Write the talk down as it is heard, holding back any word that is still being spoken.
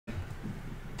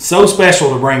so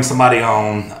special to bring somebody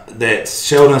on that's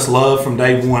shown us love from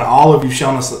day one. All of you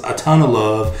shown us a ton of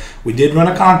love. We did run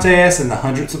a contest, and the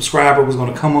 100th subscriber was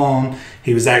going to come on.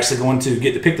 He was actually going to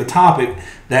get to pick the topic.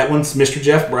 That one's Mr.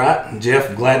 Jeff Bright.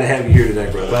 Jeff, glad to have you here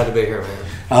today, brother. Glad to be here,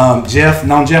 man.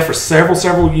 Known Jeff for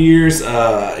several years.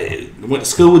 Went to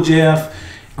school with Jeff.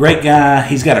 Great guy.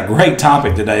 He's got a great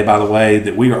topic today, by the way,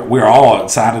 that we're all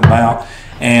excited about.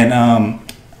 And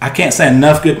I can't say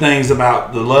enough good things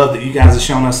about the love that you guys have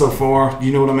shown us so far.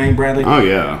 You know what I mean, Bradley? Oh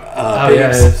yeah.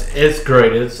 Yeah, it's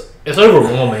great. It's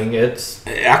overwhelming.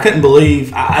 I couldn't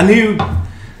believe. I knew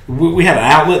we had an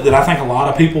outlet that I think a lot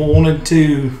of people wanted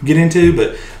to get into,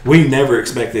 but we never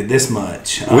expected this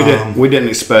much. We didn't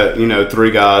expect,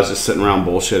 three guys just sitting around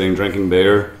bullshitting, drinking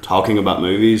beer, talking about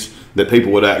movies, that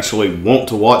people would actually want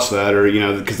to watch that, or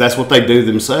because that's what they do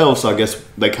themselves. So I guess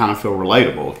they kind of feel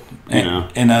relatable.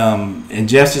 And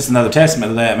Jeff's just another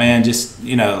testament to that, man. Just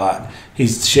like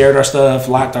he's shared our stuff,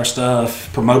 liked our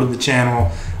stuff, promoted the channel.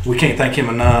 We can't thank him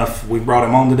enough. We brought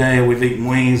him on today. We've eaten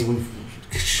wings. We've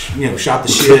shot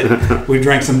the shit. We've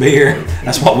drank some beer.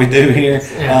 That's what we do here.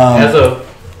 Yeah,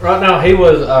 right now, he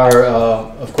was our,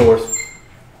 of course,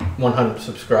 100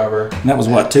 subscriber. And that was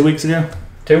what, 2 weeks ago?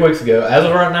 2 weeks ago. As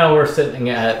of right now, we're sitting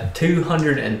at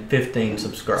 215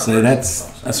 subscribers. See,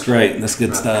 that's great. That's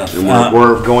good stuff. And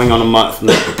we're going on a month.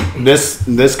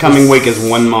 This coming week is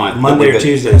 1 month. Monday or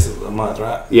Tuesday is a month,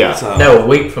 right? Yeah. No, a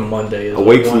week from Monday. A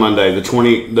week from Monday.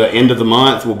 The end of the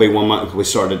month will be 1 month. We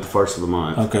started the first of the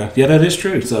month. Okay. Yeah, that is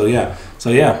true. So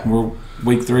yeah, we're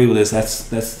week 3 with this.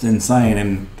 That's insane,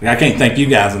 and I can't thank you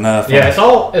guys enough. Yeah, it's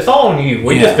all on you.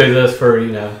 We just do this for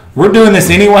We're doing this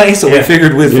anyway, so we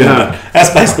figured with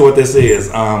that's basically what this is.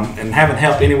 And having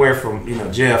help anywhere from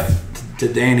Jeff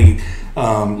to Danny,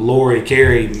 Lori,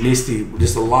 Carrie, Misty,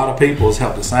 just a lot of people has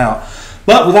helped us out.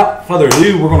 But without further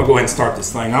ado, we're going to go ahead and start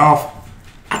this thing off.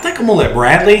 I think I'm going to let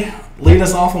Bradley lead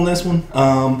us off on this one,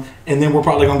 and then we're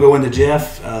probably going to go into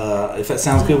Jeff, if that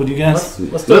sounds good with you guys.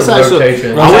 Let's do a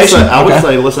rotation. I would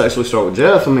say let's actually start with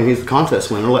Jeff. I mean, he's the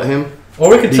contest winner. Let him. Or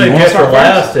we could say Jeff for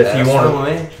last if you want to.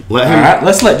 Let him. All right,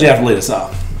 let's let Jeff lead us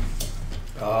off.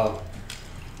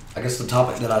 I guess the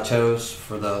topic that I chose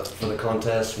for the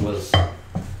contest was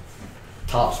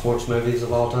top sports movies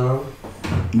of all time.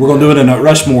 We're going to do it in a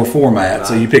Rushmore format,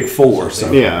 so you pick 4.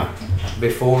 So yeah.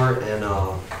 Before, and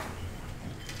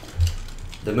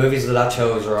the movies that I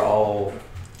chose are all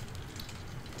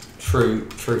true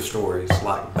stories,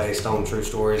 like based on true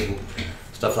stories and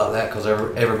stuff like that, because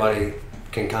everybody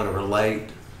can kind of relate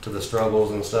to the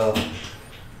struggles and stuff.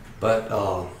 But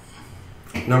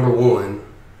number 1,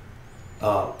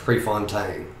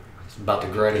 Prefontaine. It's about the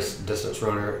greatest distance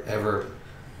runner ever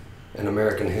in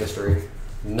American history.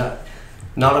 Not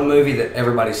a movie that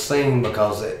everybody's seen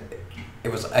because it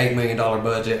was an $8 million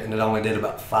budget and it only did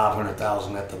about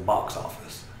 $500,000 at the box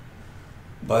office.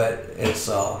 But it's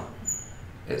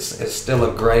still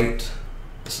a great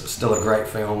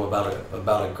film about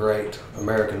a great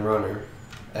American runner.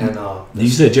 And you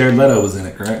said Jared Leto was in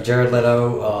it, correct? Jared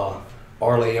Leto,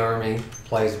 Arlie Ermy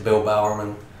plays Bill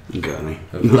Bowerman. Gunny.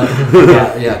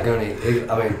 Yeah, Gunny.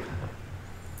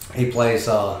 He plays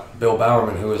Bill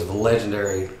Bowerman, who is the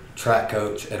legendary track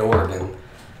coach at Oregon,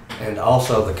 and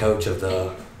also the coach of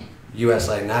the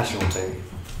USA national team.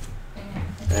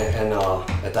 And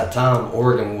at that time,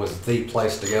 Oregon was the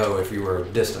place to go if you were a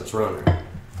distance runner.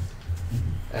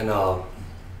 And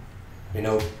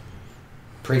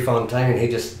Prefontaine,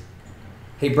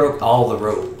 he broke all the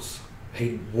rules.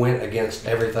 He went against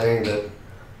everything that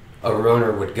a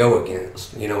runner would go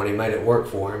against, and he made it work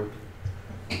for him.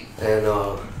 And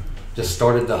just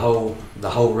started the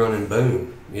whole running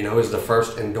boom. He was the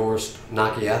first endorsed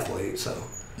Nike athlete. So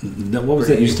what was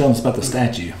that you was telling us about the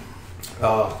statue?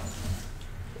 Well,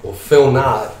 Phil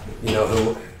Knight,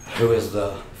 who is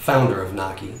the founder of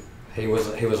Nike, he was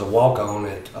a walk-on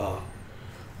at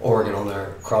Oregon on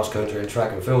their cross-country and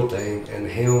track and field team, and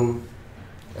him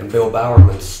and Bill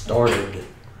Bowerman started,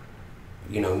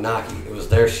 Nike. It was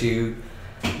their shoe,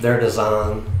 their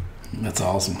design. That's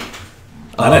awesome.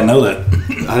 I didn't know that.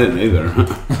 I didn't either.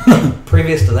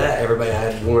 Previous to that, everybody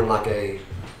had worn like a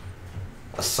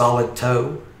solid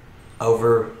toe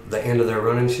over the end of their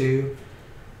running shoe,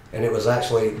 and it was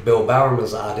actually Bill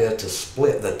Bowerman's idea to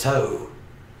split the toe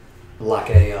like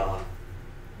a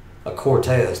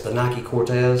Cortez. The Nike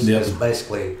Cortez is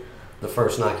basically the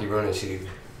first Nike running shoe.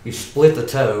 You split the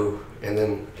toe and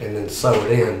then sew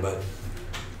it in, but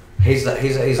he's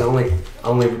the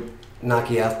only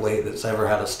Nike athlete that's ever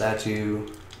had a statue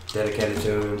dedicated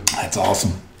to him. That's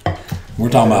awesome. We're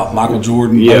talking about Michael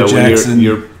Jordan, yeah, Bo Jackson.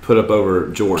 You're put up over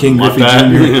Jordan. King like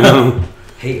Griffey that,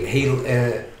 Jr. He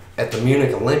at the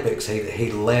Munich Olympics,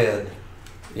 he led,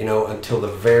 you know, until the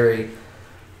very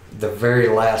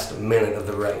last minute of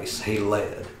the race. He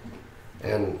led,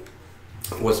 and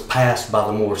was passed by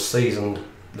the more seasoned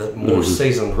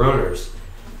runners.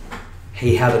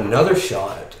 He had another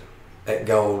shot at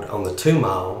gold on the 2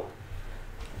 mile,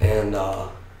 and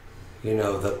you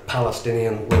know, the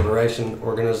Palestinian Liberation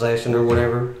Organization or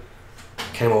whatever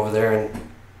came over there and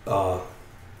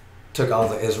took all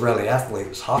the Israeli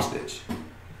athletes hostage.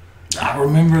 I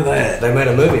remember that. They made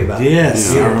a movie about it.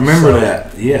 Yes, I remember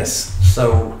that. Yes.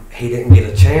 So he didn't get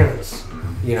a chance,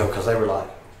 you know, because they were like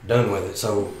done with it.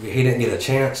 So he didn't get a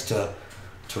chance to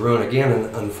run again,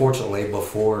 and unfortunately,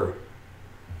 before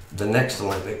the next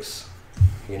Olympics,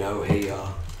 you know, he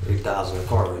dies in a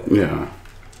car wreck. Yeah.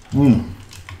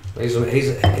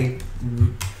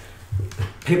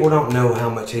 People don't know how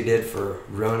much he did for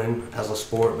running as a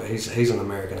sport, but he's an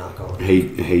American icon.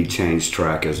 He changed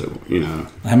track as you know.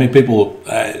 How many people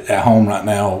at home right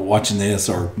now watching this,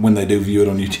 or when they do view it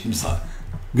on YouTube, it's like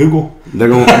Google? They're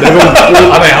going. I mean,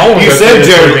 I want You to said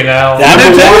Jared. now. I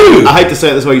did too. I hate to say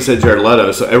it this way. You said Jared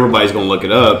Leto, so everybody's going to look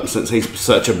it up since he's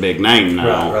such a big name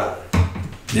now. Right.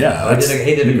 Yeah,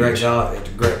 He did a great job. He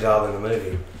did a great job in the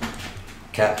movie,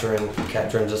 capturing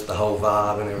just the whole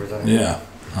vibe and everything. Yeah.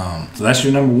 So that's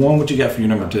your number 1. What you got for your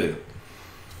number 2?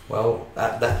 Well,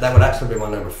 that would actually be my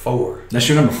number 4. That's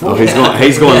your number 4. Oh, he's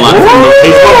going like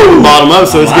from the bottom up,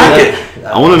 so it's good.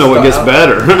 I want to know what gets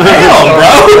better. Damn, bro.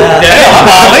 Damn, I'm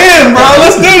all in, bro.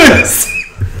 Let's do this.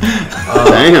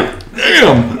 Damn.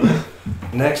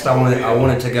 Next, I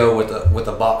wanted to go with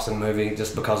a boxing movie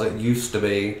just because it used to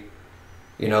be,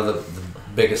 you know, the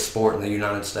biggest sport in the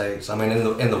United States. I mean,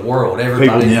 in the world,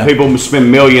 everybody. People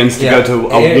spend millions to go to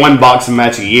one boxing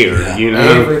match a year. Yeah. You know,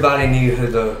 everybody knew who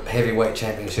the heavyweight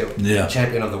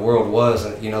champion of the world was,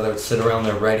 and you know, they would sit around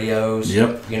their radios.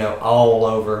 Yep. You know, all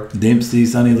over. Dempsey,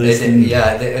 Sonny Liston.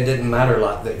 It didn't matter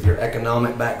like your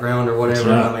economic background or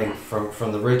whatever. Right. I mean,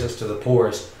 from the richest to the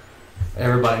poorest,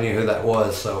 everybody knew who that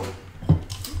was. So,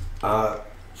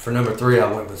 for number 3,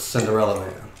 I went with Cinderella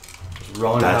Man.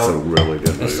 that's a really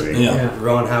good movie. Yeah.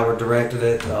 Ron Howard directed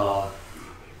it.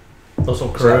 Russell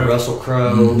Crowe. Russell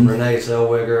Crowe, Renee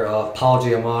Zellweger, Paul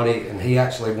Giamatti, and he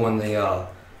actually won the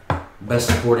Best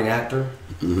Supporting Actor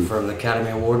from the Academy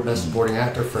Award, Best Supporting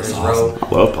Actor for his role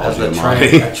Love Paul as a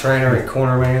Giamatti. trainer and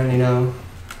cornerman. You know,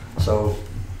 so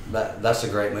that's a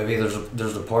great movie.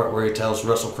 There's a part where he tells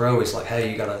Russell Crowe, he's like,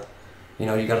 "Hey, you gotta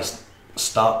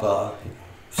stop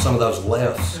some of those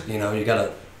lefts. You know, you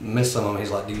gotta miss some of them."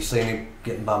 He's like, "Do you see me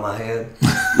getting by my head?"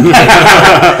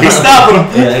 He's stopping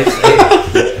them. Yeah,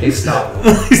 he's stopping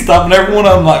them. He's stopping every one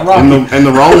of them like Rocky. In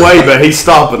the wrong way, but he's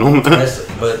stopping them.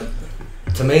 But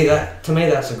to me,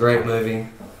 that's a great movie.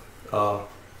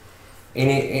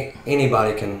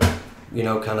 Anybody can, you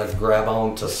know, kind of grab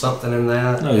on to something in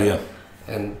that. Oh, yeah.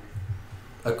 And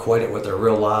equate it with their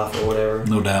real life or whatever.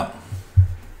 No doubt.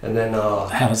 And then,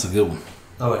 That's a good one.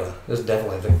 oh yeah, this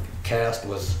definitely the cast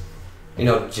was, you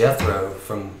know, Jethro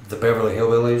from the Beverly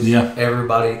Hillbillies. Yeah.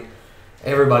 Everybody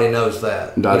knows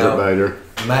that. Dodger you know, Bader.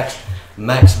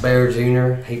 Max Baer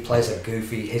Jr. He plays a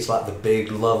goofy. He's like the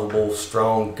big, lovable,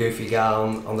 strong, goofy guy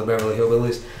on the Beverly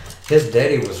Hillbillies. His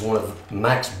daddy was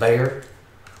Max Baer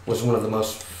was one of the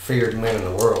most feared men in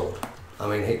the world. I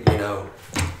mean,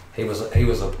 he was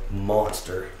a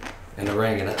monster in the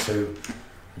ring, and that's who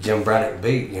Jim Braddock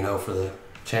beat, you know, for the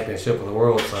championship of the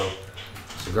world. So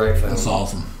it's a great film. That's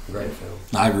awesome. Great film.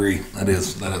 I agree. That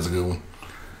is a good one.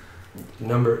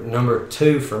 Number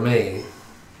 2 for me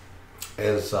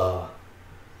is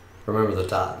Remember the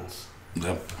Titans.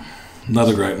 Yep.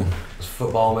 Another great one. It's a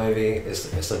football movie.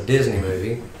 It's a Disney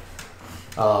movie.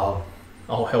 All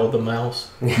Hell the Mouse.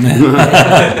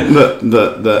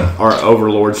 Our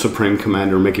overlord, supreme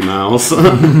commander, Mickey Mouse.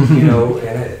 You know,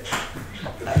 and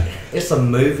it's a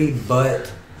movie,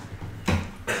 but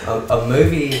a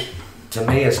movie to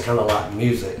me is kind of like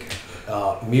music.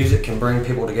 Music can bring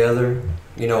people together.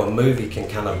 You know, a movie can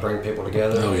kind of bring people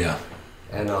together. Oh, yeah.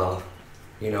 And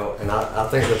you know, and I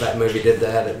think that movie did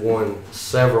that. It won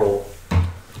several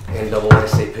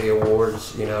NAACP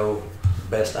awards. You know,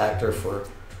 Best Actor for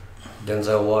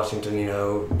Denzel Washington. You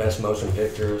know, Best Motion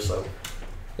Picture. So,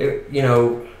 it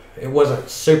wasn't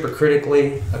super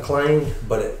critically acclaimed,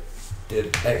 but it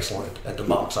did excellent at the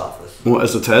box office. Well,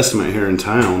 as a testament here in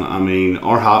town, I mean,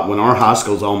 when our high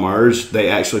schools all merged, they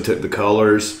actually took the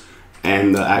colors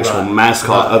and the actual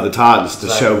mascot of the Titans to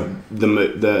show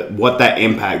the what that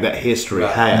impact, that history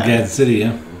had. Kansas City,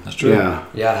 yeah. That's true. Yeah.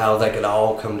 Yeah, how they could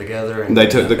all come together. And they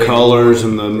took the colors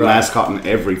and the mascot and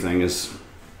everything. That's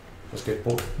a good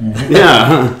point.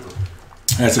 Yeah.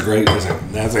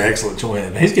 That's an excellent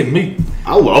choice. He's getting me.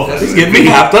 I love it. He's getting me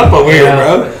hyped up over here,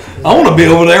 bro. I want to be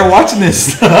over there watching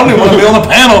this. I don't even want to be on the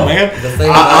panel, man.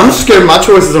 I'm scared my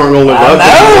choices aren't going to live up.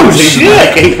 No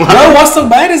shit, bro. What's so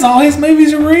bad is all his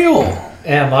movies are real.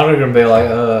 Yeah, mine are gonna be like,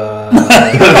 they're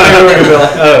gonna be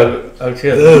like, oh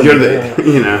shit. You're the,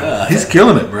 you know. He's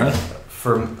killing it, bro.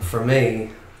 For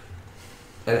me,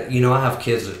 you know, I have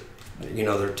kids that, you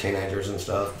know, they're teenagers and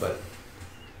stuff, but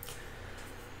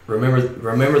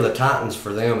remember the Titans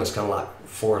for them is kind of like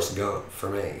Forrest Gump for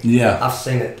me. Yeah. I've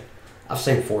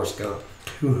seen Forrest Gump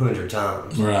 200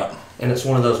 times. Right. And it's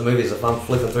one of those movies, if I'm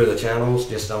flipping through the channels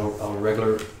just on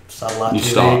regular satellite TV,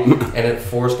 stop. and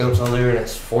Forrest Gump's on there and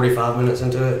it's 45 minutes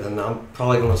into it, then I'm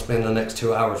probably going to spend the next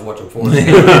 2 hours watching Forrest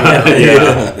Gump.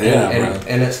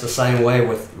 And it's the same way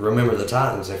with Remember the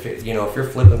Titans. If you're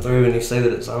flipping through and you see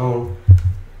that it's on,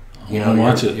 you know,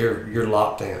 you're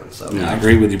locked in. So I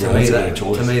agree with you, bro. That's a great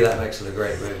choice. To me, that makes it a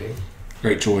great movie.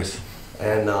 Great choice.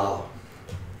 And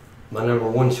my number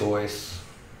one choice,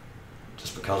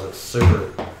 just because it's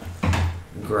super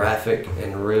graphic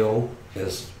and real,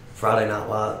 is Friday Night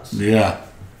Lights. Yeah.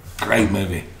 Great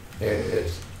movie.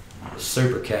 It's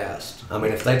super cast. I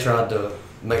mean, if they tried to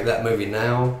make that movie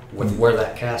now with where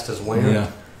that cast is went,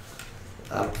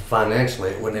 financially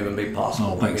it wouldn't even be possible. I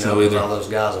don't think so either. All those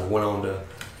guys have went on to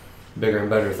bigger and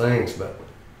better things, but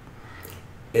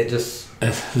it just...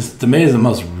 to me, it's the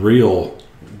most real.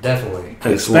 Definitely.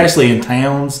 Especially in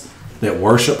towns that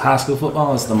worship high school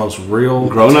football. It's the most real.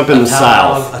 Growing up in the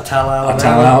South. Atala,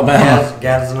 Alabama.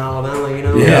 Gadsden, Alabama, you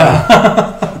know?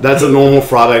 Yeah. That's a normal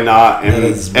Friday night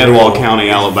in Etowah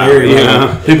County,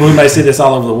 Alabama. People who may see this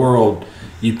all over the world,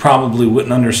 you probably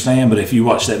wouldn't understand, but if you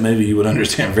watch that movie, you would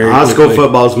understand very quickly. High school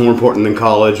football is more important than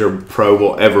college or pro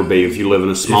will ever be if you live in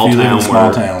a small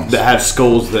town that have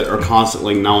schools that are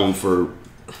constantly known for,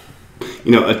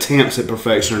 you know, attempts at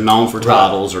perfection, or known for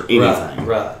titles or anything.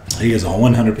 Right. He is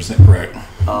 100% correct.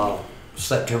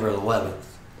 September 11th,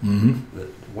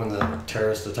 when the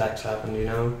terrorist attacks happened, you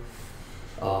know,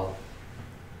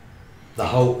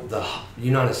 the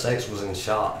United States was in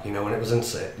shock, you know, and it was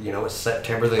it's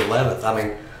September the 11th. I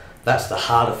mean, that's the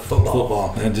height of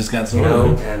football. It just got so, you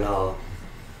know, and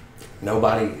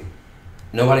nobody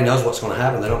knows what's going to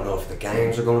happen. They don't know if the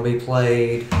games are going to be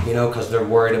played, you know, because they're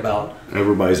worried about...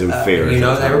 Everybody's in fear. You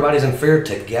know, everybody's in fear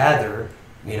to gather,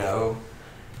 you know,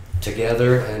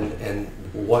 together and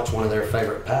watch one of their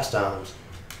favorite pastimes.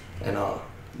 And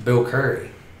Bill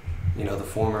Curry, you know, the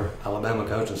former Alabama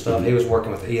coach and stuff, he was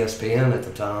working with ESPN at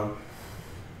the time,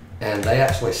 and they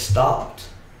actually stopped.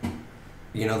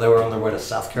 You know, they were on their way to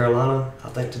South Carolina, I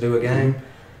think, to do a game,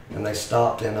 and they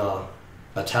stopped in...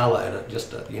 Atala at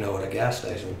a gas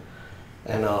station,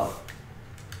 and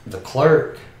the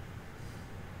clerk,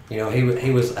 you know,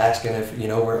 he was asking if, you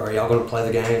know, are y'all going to play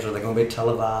the games? Are they going to be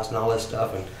televised and all this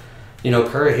stuff? And, you know,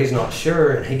 Curry, he's not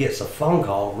sure, and he gets a phone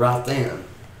call right then,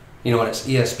 you know, and it's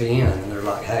ESPN, and they're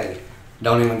like, hey,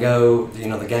 don't even go. You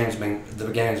know, the game's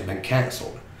been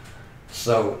canceled.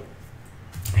 So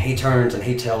he turns and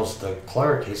he tells the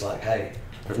clerk, he's like, hey,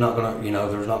 there's not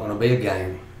gonna be a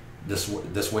game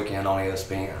this weekend on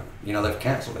ESPN. You know, they've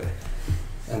canceled it.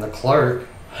 And the clerk,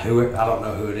 who I don't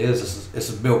know who it is, this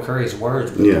is Bill Curry's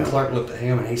words, but the clerk looked at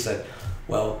him and he said,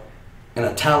 well, in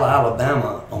Atala,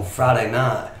 Alabama on Friday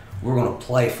night, we're going to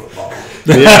play football.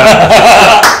 Yeah.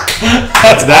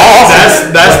 that's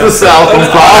the South of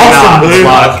Friday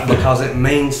night. Because it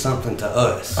means something to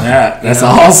us. Yeah, that's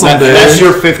awesome, dude. That's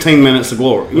your 15 minutes of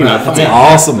glory. You know, that's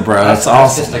awesome, bro. That's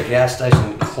awesome. That's just a gas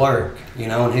station clerk, you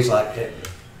know, and he's like,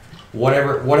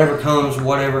 whatever comes,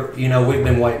 you know, we've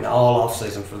been waiting all off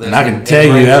season for this. And I can tell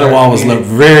you, Etowah was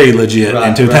very legit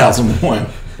in 2001.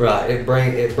 Right, it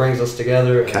brings us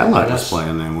together. Cadillac was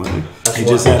playing then, wasn't he?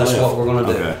 That's what we're gonna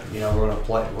do. Okay. You know, we're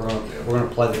gonna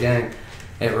play the game.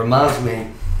 And it reminds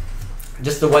me,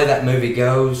 just the way that movie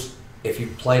goes. If you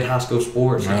played high school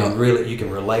sports, you can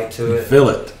relate to it. Feel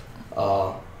it.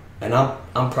 And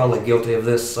I'm probably guilty of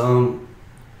this.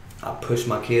 I push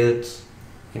my kids.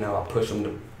 You know, I push them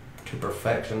to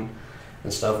perfection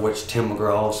and stuff. Which Tim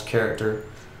McGraw's character,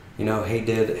 you know, he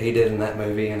did in that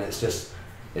movie, and it's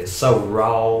so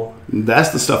raw. That's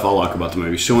the stuff I like about the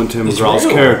movie, showing Tim McGraw's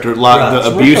character, like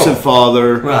the abusive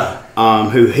father,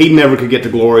 who he never could get to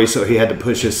glory, so he had to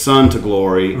push his son to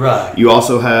glory. Right. You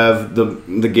also have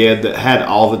the kid that had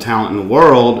all the talent in the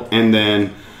world, and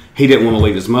then he didn't want to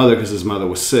leave his mother because his mother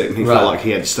was sick, and he felt like he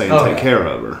had to stay and take care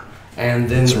of her. And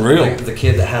then the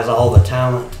kid that has all the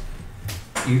talent,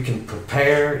 you can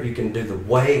prepare, you can do the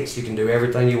weights, you can do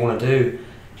everything you want to do.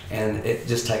 And it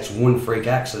just takes one freak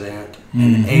accident,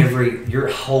 and your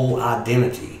whole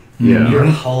identity Yeah. Your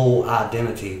whole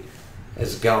identity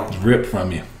is gone. Ripped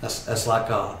from you. That's like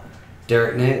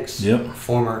Derek Nix, Yep.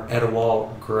 former Etowah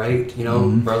great,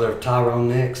 brother of Tyrone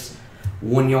Nix,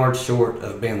 1 yard short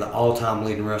of being the all-time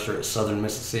leading rusher at Southern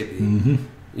Mississippi.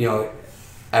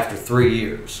 After 3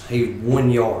 years, he 1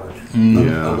 yard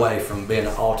away from being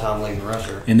an all-time leading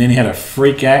rusher. And then he had a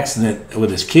freak accident with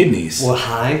his kidneys. Well,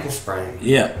 high ankle sprain.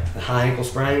 Yeah. A high ankle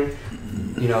sprain.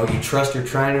 You trust your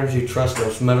trainers, you trust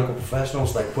those medical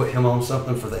professionals. They put him on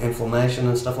something for the inflammation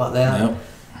and stuff like that. Yep.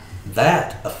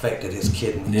 That affected his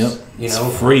kidneys. Yep. It's a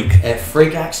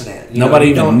freak accident. Nobody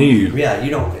even knew. Yeah,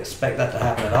 you don't expect that to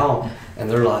happen at all. And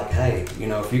they're like, hey,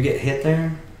 if you get hit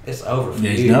there, it's over for you.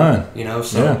 He's done.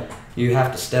 So you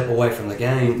have to step away from the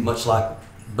game, much like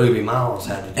Boobie Miles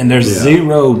had to do. And there's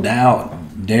zero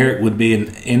doubt Derek would be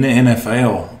in the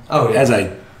NFL as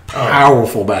a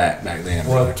powerful back then.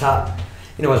 Well,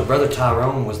 his brother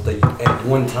Tyrone at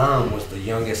one time was the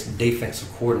youngest defensive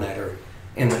coordinator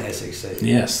in the SEC.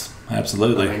 Yes,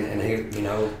 absolutely. And he,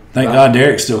 thank God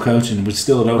Derek's still coaching, but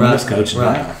still at Ole Miss coaching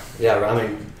now. Yeah,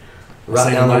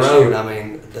 right down the road.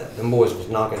 Them boys was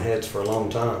knocking heads for a long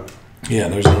time. Yeah,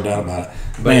 there's no doubt about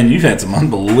it. Man, you've had some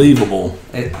unbelievable.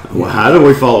 How do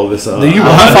we follow this up? Do you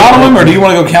want to follow him, or do you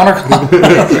want to go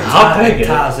counterclockwise? It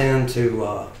ties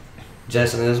into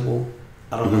Jason Isbell.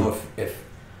 I don't know if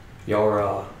y'all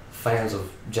are fans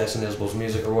of Jason Isbell's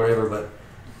music or whatever, but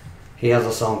he has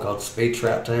a song called Speed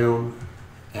Trap Town,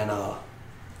 and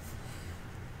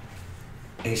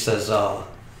he says,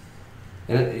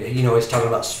 he's talking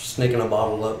about sneaking a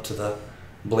bottle up to the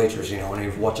bleachers, when he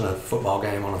was watching a football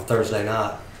game on a Thursday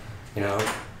night,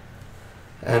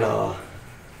 and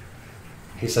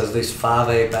he says these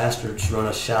 5A bastards run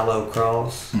a shallow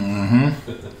cross.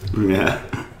 Mm-hmm. Yeah.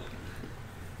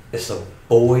 It's a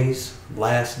boy's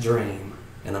last dream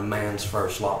and a man's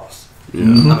first loss.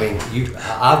 Yeah.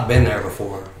 I've been there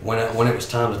before when it was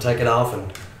time to take it off,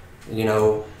 and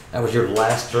that was your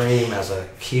last dream as a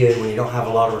kid when you don't have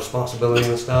a lot of responsibility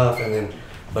and stuff, and then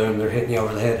boom, they're hitting you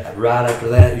over the head. Right after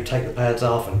that, you take the pads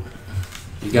off, and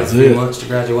you got a few months to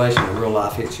graduation, and real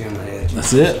life hits you in the head.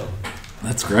 That's it.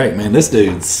 That's great, man. This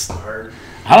dude's. Good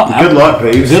luck,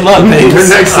 Peeves. Good luck, Peeves. Your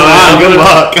next line. Good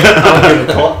luck.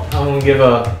 I'm gonna give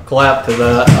a clap to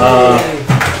that.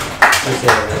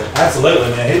 Absolutely,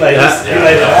 man. He laid it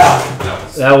out.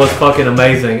 That was fucking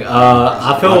amazing.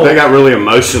 I feel they got really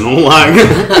emotional.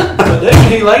 But dude,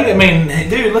 he laid it.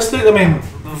 Dude, let's do.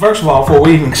 First of all, before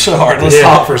we even start, let's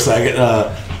talk for a second.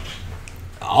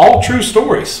 All true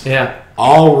stories. Yeah.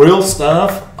 All real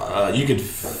stuff. You could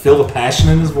feel the passion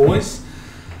in his voice.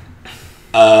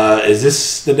 Is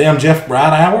this the damn Jeff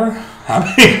Bright hour?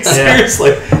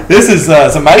 Seriously, this is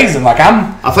it's amazing.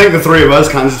 I think the three of us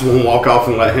kind of just want to walk off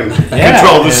and let him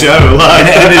control the show,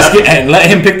 and let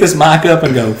him pick this mic up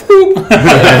and go.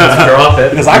 Drop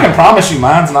it, because I can promise you,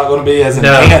 mine's not going to be as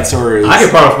intense or as. I can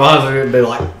promise mine's going to be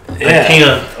like a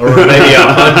 10th or maybe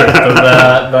 100th of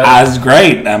that. But it's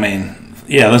great.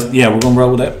 We're gonna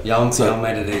roll with that. Y'all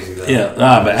made it easy though.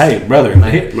 Yeah, but hey, brother,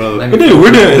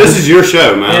 we're doing this is your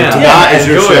show, man. Tonight is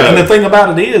your show. And the thing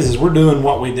about it is we're doing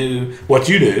what we do, what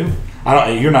you do.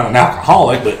 You're not an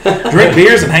alcoholic, but drink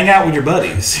beers and hang out with your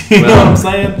buddies. You know what I'm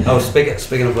saying? Oh, speaking of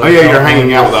buddies. Oh yeah, you're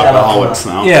hanging out with alcoholics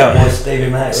now. Yeah,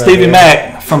 Stevie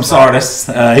Mack from Sardis.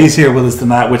 He's here with us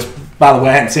tonight. Which, by the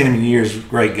way, I hadn't seen him in years.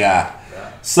 Great guy.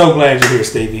 So glad you're here,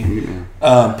 Stevie.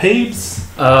 Peeves.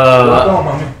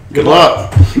 Good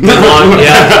luck.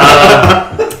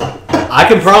 I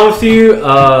can promise you,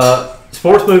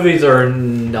 sports movies are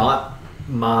not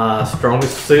my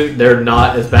strongest suit. They're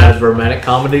not as bad as romantic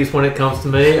comedies when it comes to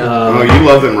me. You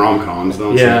love them rom-coms,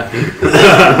 don't you?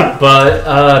 Yeah.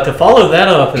 But to follow that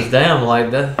up is damn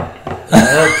like that.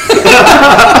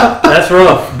 That's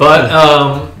rough. But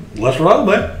let's roll,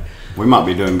 man. We might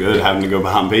be doing good having to go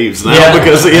behind Peeves now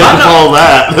because he has to follow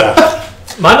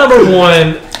that. My number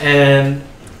one, and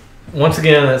once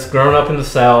again, it's grown up in the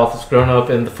South. It's grown up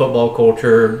in the football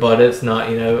culture, but it's not,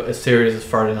 as serious as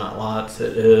Friday Night Lights.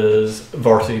 It is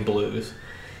Varsity Blues,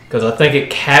 because I think it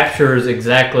captures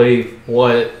exactly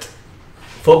what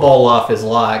football life is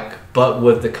like, but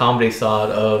with the comedy side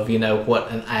of what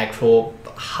an actual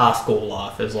high school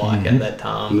life is like at that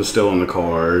time. And still in the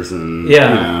cars and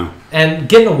and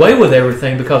getting away with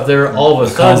everything because they're all of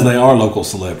a sudden they are local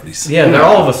celebrities. Yeah, they're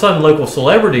all of a sudden local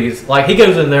celebrities. Like he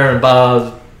goes in there and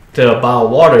buys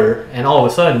water, and all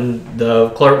of a sudden the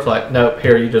clerk's like, "Nope,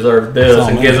 here you deserve this,"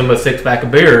 and gives him a 6-pack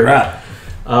of beer. Right.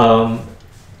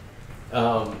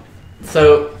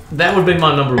 So that would be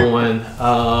my number one.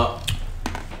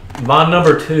 My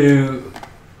number two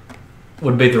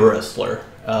would be The Wrestler.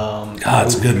 God,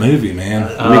 it's a good movie, man.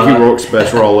 Mickey Rourke's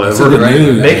best role It's a ever. good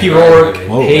movie. Mickey Rourke,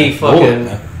 Whoa, he man. fucking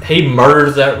Whoa, he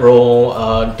murders that role.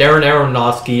 Darren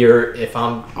Aronofsky, or if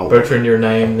I'm Oh. butchering your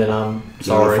name, then I'm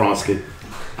sorry. Darren Aronofsky.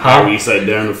 How do you say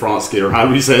Darren Aronofsky, or how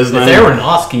do you say his name? It's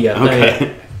Aronofsky, I think.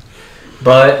 Okay.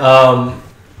 But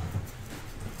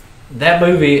that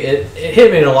movie, it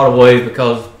hit me in a lot of ways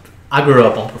because I grew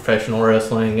up on professional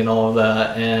wrestling and all of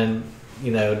that, and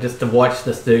just to watch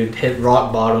this dude hit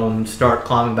rock bottom, start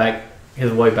climbing back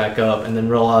his way back up, and then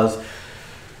realize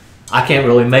I can't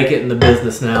really make it in the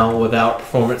business now without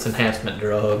performance enhancement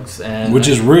drugs, and Which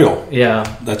is real. yeah.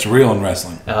 That's real in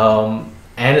wrestling.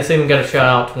 And it's even got a shout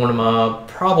out to one of my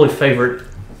probably favorite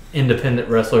independent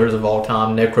wrestlers of all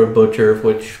time, Necro Butcher,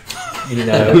 which, way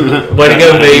to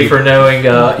go me for knowing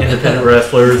independent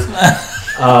wrestlers.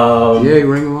 Yay,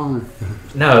 Ring of Honor.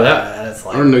 No, that's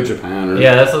like... Or New Japan. Or,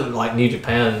 Yeah, that's like New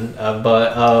Japan.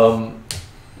 But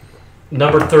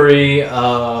number 3,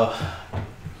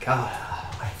 God,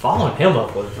 following him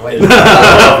up with... Wait,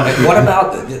 what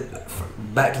about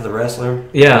back to the wrestler?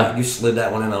 Yeah. You slid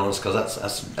that one in on us because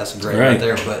that's great Right. right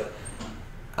there. But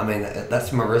I mean, that's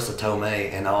Marissa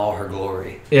Tomei in all her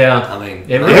glory. Yeah. I mean,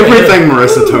 It really Everything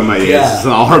Marissa Tomei Yeah. is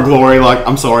in all her glory. Like,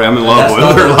 I'm sorry, I'm in love with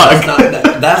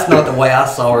her. That's not the way I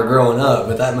saw her growing up.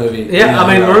 But that movie. Yeah, I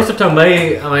mean, Marissa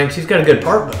Tomei, she's got a good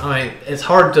part, but it's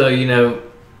hard to,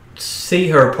 see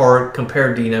her part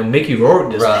compared to, Mickey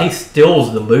Rourke. Just Right. he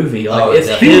steals the movie. Like, Oh, it's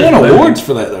definitely. He his won movie. awards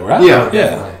for that, though, right? Yeah.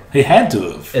 Yeah. He had to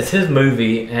have. It's his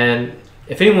movie, and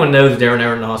if anyone knows Darren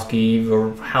Aronofsky,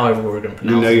 or however we're going to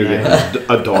pronounce you're his name, getting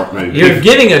a dark movie. you're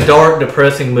getting a dark,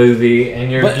 depressing movie,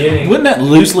 and you're But getting wasn't that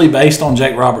loosely based on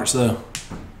Jake Roberts, though?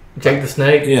 Jake the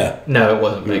Snake. Yeah. No, it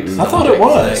wasn't based. I on thought Jake it the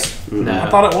was. Snake. No, I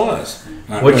thought it was.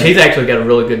 which he's actually got a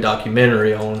really good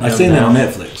documentary on. I've him seen that now. on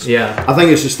Netflix. Yeah. I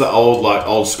think it's just the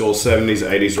old school 70s,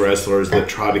 80s wrestlers that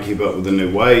try to keep up with the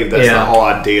new wave. That's Yeah. the whole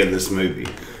idea of this movie.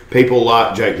 People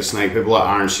like Jake the Snake, people like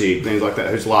Iron Sheik, things like that,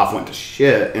 whose life went to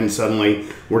shit, and suddenly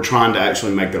we're trying to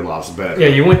actually make their lives better. Yeah,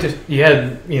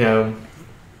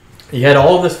 you had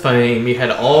all this fame, you had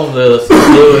all this, you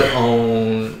blew it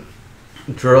on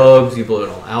drugs, you blew it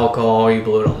on alcohol, you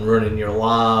blew it on ruining your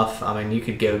life. You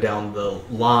could go down the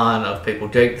line of people,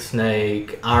 Jake the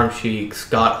Snake, Iron Sheik,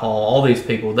 Scott Hall, all these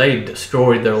people, they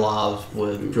destroyed their lives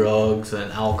with drugs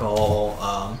and alcohol.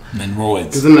 And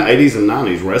Because roids. in the 80s and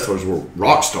 90s, wrestlers were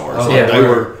rock stars. Oh, Like, yeah. they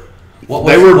were What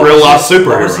They were what real was life his-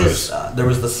 what was superheroes. his, there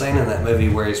was the scene in that movie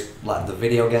where he's like the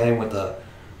video game with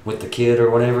the kid or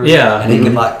whatever. Yeah. and he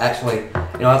could like actually,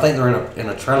 I think they're in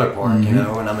a trailer park,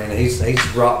 Mm-hmm. and he's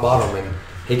rock bottom and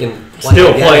he can Still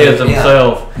the play game, as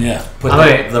himself. Yeah. Put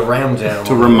I mean, the ram jam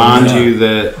to on. remind Yeah. you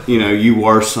that you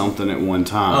were something at one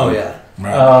time. Oh yeah.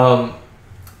 Right.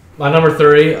 My number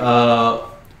 3,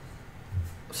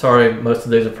 sorry, most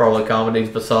of these are probably comedies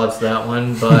besides that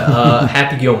one, but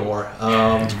Happy Gilmore.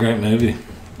 It's a great movie.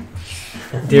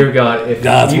 Dear God, if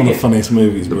God, it's you one of get- the funniest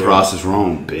movies, The bro. price is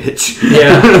wrong, bitch.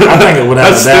 Yeah. I think it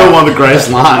without That's a doubt. still one of the greatest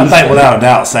I lines. think without a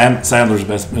doubt, Sandler's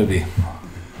best movie.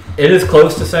 It is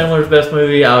close to Sandler's best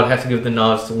movie. I would have to give the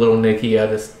nods to Little Nicky. I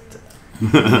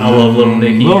love Little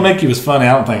Nicky. Little Nicky was funny.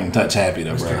 I don't think he can touch Happy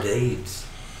though, Mr. bro. Deeds.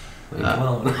 Come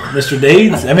on. Mr.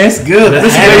 Deeds. It's good. This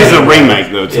It's a Happy,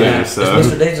 remake though too. Yeah. So Is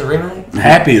Mr. Deeds a remake?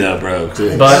 Happy though, bro.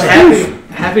 Too. But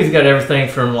Happy's got everything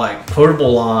from like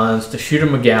quotable lines to Shooter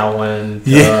McGowan. To,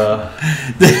 Yeah.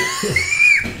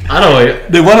 I don't know.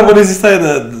 Dude, what does he say?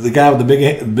 The guy with the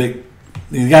big.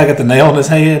 The guy got the nail in his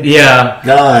head. Yeah.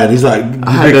 God, he's like.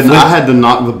 I had to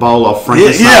knock the ball off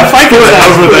Frankenstein. Yeah,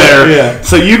 Frankenstein's over there. Yeah.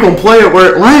 So you can play it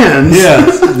where it lands. Yeah,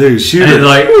 dude, shoot And it.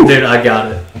 like, dude, I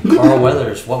got it. Carl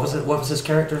Weathers. What was it? What was his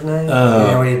character's name?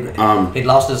 He'd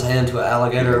lost his hand to an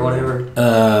alligator or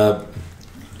whatever.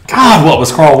 God, what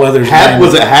was Carl Weathers' name?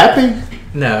 Was it Happy?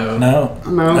 No. No,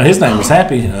 No. his name was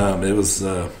Happy. It was.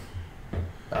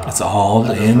 It's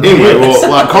all in. Anyway, well,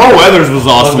 like Carl Weathers was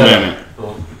awesome in it.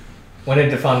 We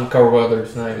need to find Carl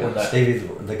Weathers' name with that. Stevie,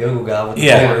 the Google guy with the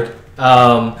Yeah. beard.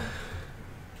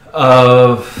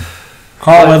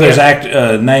 Carl Weathers'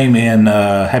 name in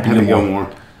Happy Happy Gilmore.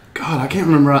 Gilmore. God, I can't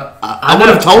remember. I would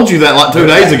have told you that like 2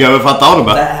 days ago if I thought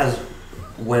about it. That has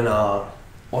when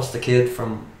what's the kid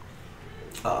from?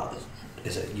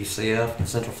 Is it UCF in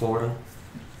Central Florida?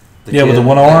 Yeah, with the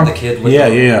one arm? The kid with Yeah,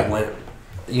 the, yeah. Went,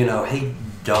 he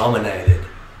dominated.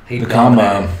 He The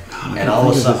dominated. combine. And all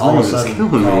of a His sudden, name is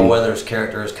killing Carl me. Weathers'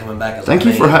 character is coming back as Thank a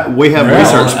you for man. we have Yeah.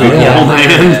 research people Yeah. on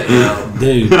hand.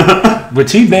 Dude, but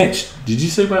he benched. Did you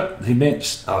see what he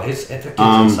benched? Oh, his kid's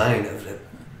insane. It was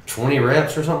 20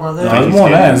 reps or something like No, that. it was he's more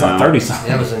than that. getting It's like now. 30 That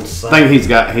something. was insane. I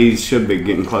think he should be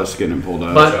getting close to getting him pulled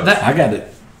over. But that, I got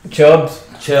it. Chubbs.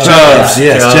 Chubbs,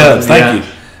 yes, Chubbs. Thank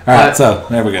you. All right, Uh, so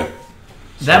there we go.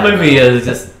 That movie is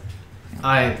just,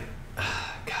 God.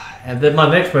 And then my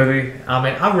next movie, I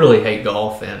mean, I really hate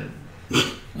golf, and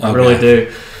I really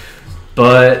do.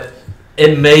 But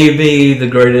it may be the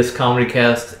greatest comedy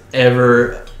cast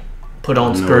ever put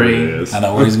on screen. I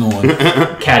know where he's going.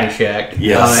 Caddyshack.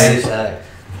 Yes.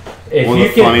 If One you of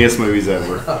the can, funniest movies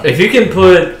ever. if you can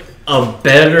put a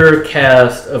better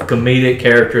cast of comedic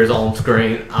characters on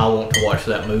screen, I want to watch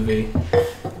that movie.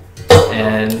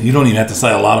 And You don't even have to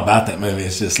say a lot about that movie.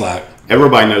 It's just like,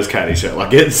 Everybody knows Caddyshack.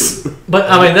 Like it's. but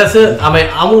I mean, that's it. I mean,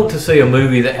 I want to see a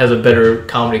movie that has a better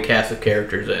comedy cast of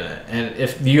characters in it. And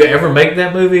if you ever make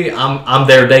that movie, I'm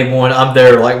there day one. I'm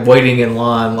there like waiting in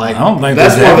line. Like I don't think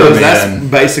That's there's one of ever those. That's been.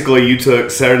 basically you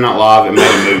took Saturday Night Live and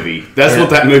made a movie. That's what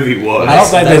that movie was. I don't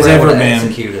think They there's were able ever to been.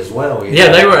 execute as well. you yeah,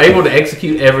 know. they were able to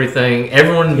execute everything.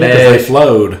 Everyone Because they meshed.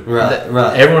 flowed. Right.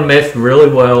 Everyone meshed really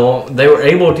well. They were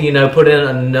able to, put in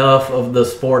enough of the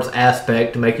sports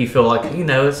aspect to make you feel like,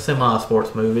 it's a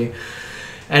semi-sports movie.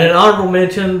 And an honorable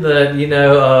mention that,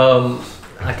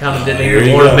 I kind of didn't Here even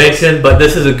he want to goes. mention, but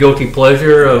this is a guilty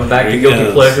pleasure of back Here to he guilty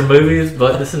goes. pleasure movies.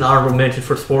 But this is an honorable mention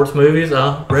for sports movies.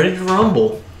 Ready to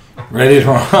Rumble. Ready to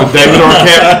run. David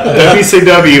Arquette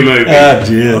WCW movie.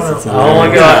 Jeez. Oh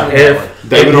my God!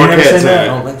 David you never Arquette's seen in that? I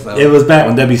don't it. think so. It was back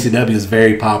when WCW was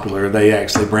very popular. They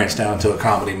actually branched out into a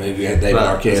comedy movie. Had David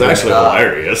Right. Arquette. It's actually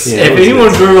hilarious. Yeah. if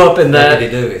anyone grew up in that,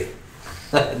 Dooey.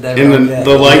 In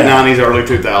the late Yeah. 90s, early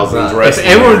 2000s, Right. if wrestling.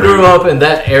 anyone grew up in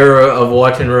that era of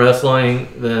watching wrestling,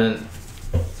 then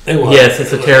It was. yes,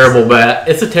 it's a terrible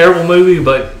It's a terrible movie,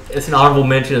 but it's an honorable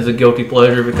mention as a guilty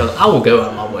pleasure because I will go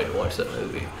out of my way to watch that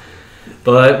movie.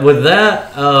 But with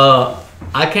that,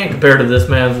 I can't compare to this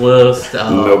man's list.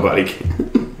 Nobody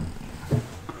can.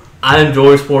 I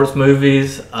enjoy sports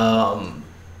movies.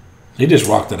 He just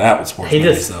rocked it out with sports He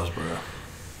movies, just- those, bro.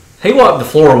 He walked the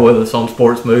floor with us on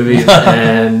sports movies,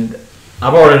 and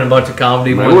I brought in a bunch of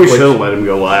comedy Maybe we ones. should have let him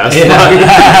go last.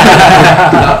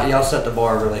 Y'all set the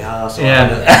bar really high. So Yeah.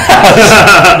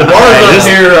 I The bars up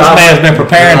here. This man's been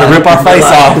preparing to rip our face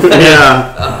off.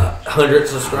 Yeah. 100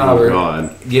 subscribers. Oh,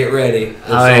 God. Get ready.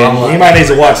 And I mean, I'm like, Anybody needs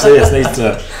to watch this. Needs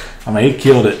to. I mean, he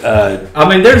killed it. I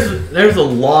mean, there's a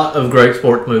lot of great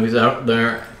sports movies out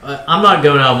there. I'm not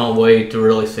going out of my way to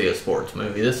really see a sports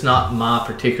movie. That's not my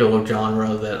particular genre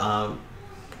that I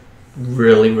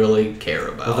really, really care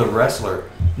about. the wrestler.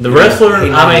 The wrestler, He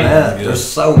I mean, knows that. There's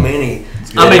so many.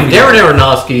 Darren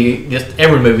Aronofsky, just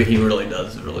every movie he really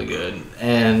does is really good.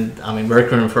 And I mean,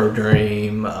 Requiem for a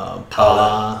Dream,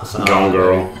 Pie, Gone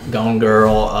Girl. Gone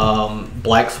Girl,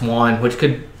 Black Swan, which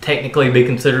could technically be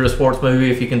considered a sports movie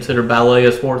if you consider ballet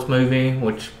a sports movie,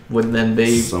 which would then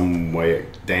be Some way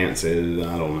it dances.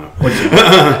 I don't know.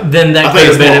 then that I could think have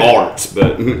it's been more arts,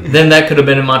 but then that could have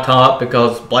been in my top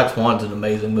because Black Swan's an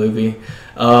amazing movie.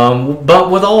 But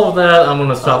with all of that, I'm going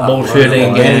to stop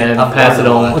bullshitting and pass it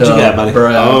on What to you got, buddy?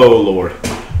 Brad. oh Lord.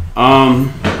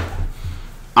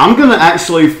 I'm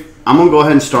gonna go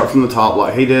ahead and start from the top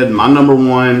like he did. My number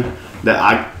one that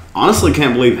I honestly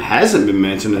can't believe hasn't been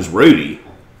mentioned is Rudy.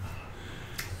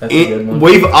 That's a good one.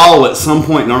 We've all at some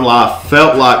point in our life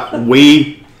felt like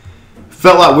we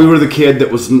were the kid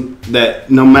that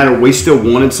no matter we still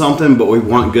wanted something, but we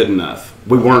weren't good enough.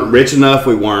 We weren't rich enough.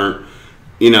 We weren't,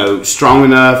 strong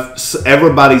enough.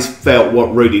 Everybody's felt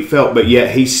what Rudy felt, but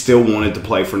yet he still wanted to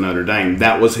play for Notre Dame.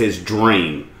 That was his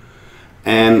dream,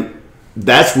 and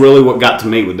that's really what got to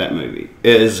me with that movie.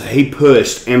 Is he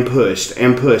pushed and pushed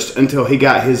and pushed until he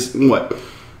got his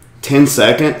 10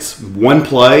 seconds, one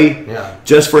play,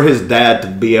 just for his dad to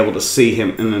be able to see him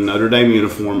in a Notre Dame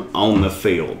uniform on the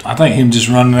field. I think him just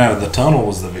running out of the tunnel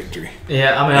was the victory.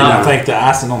 Yeah, I mean, And I think the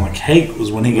icing on the cake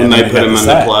was when he got When they got put him in the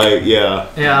sack. play, yeah.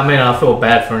 I feel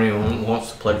bad for anyone who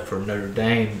wants to play for Notre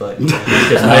Dame, but it's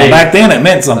just Back then, it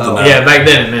meant something. though. yeah, back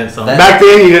then it meant something. Back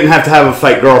then, you didn't have to have a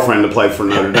fake girlfriend to play for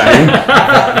Notre Dame.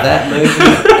 That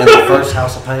movie and the first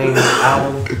House of Pain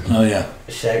album Oh yeah.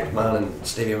 shaped mine and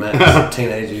Stevie Mack's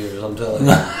teenage years. I'm telling you.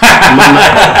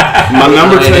 My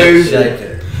number I mean, it two. shaped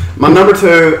it. My number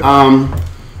two.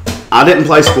 I didn't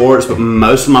play sports, but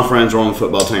most of my friends were on the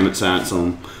football team at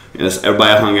Sansum. And it's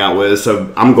everybody I hung out with.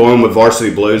 So I'm going with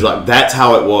Varsity Blues. Like that's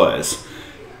how it was.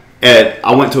 And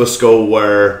I went to a school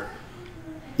where,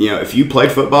 if you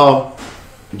played football,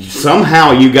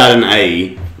 somehow you got an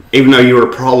A, even though you were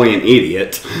probably an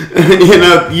idiot.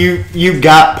 You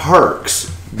got perks.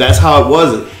 That's how it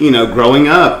was, growing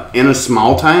up in a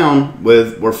small town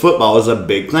where football is a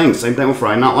big thing. Same thing with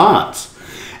Friday Night Lights.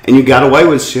 And you got away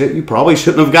with shit you probably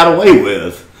shouldn't have got away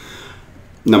with.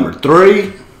 Number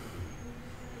three,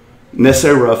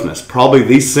 Necessary Roughness, probably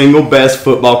the single best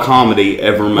football comedy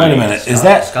ever made. Wait a minute. Is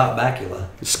that Scott Bakula?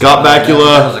 Scott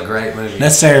Bakula. That was a great movie.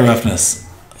 Necessary Roughness?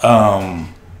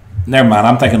 Never mind.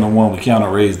 I'm thinking the one with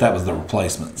Keanu Reeves. That was The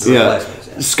Replacements. Yeah. Replacements,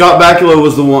 yeah. Scott Bakula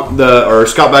was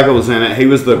Scott Bakula was in it. He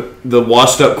was the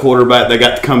washed up quarterback. They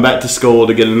got to come back to school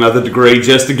to get another degree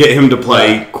just to get him to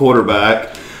play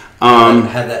quarterback.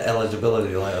 Had that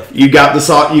eligibility left. You got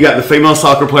the female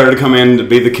soccer player to come in to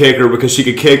be the kicker because she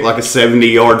could kick like a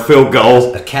 70-yard field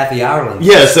goal. Kathy Ireland.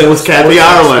 Yes, it was Kathy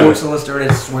Ireland. Sports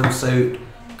Illustrated swimsuit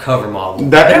cover model.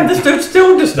 Damn, this dude's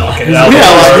still just knocking it out.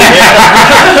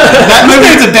 That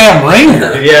movie's a damn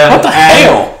ringer. Yeah. What the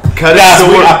hell? Cut Guys, it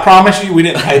short. I promise you, we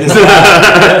didn't pay this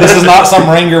guy. This is not some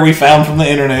ringer we found from the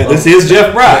internet. This is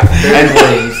Jeff Bright.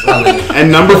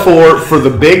 And number 4 for the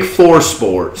big 4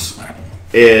 sports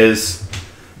is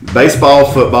baseball,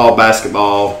 football,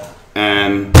 basketball,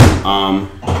 and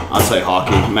I'd say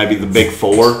hockey. Maybe the big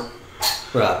 4.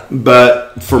 Right.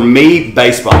 But for me,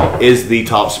 baseball is the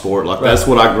top sport. Like, that's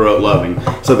what I grew up loving.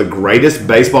 So the greatest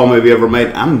baseball movie ever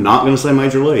made, I'm not going to say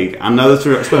Major League. I know that's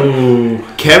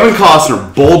Kevin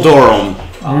Costner, Bull Durham.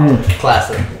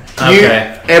 Classic.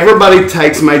 Okay. Everybody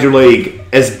takes Major League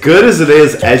as good as it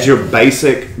is as your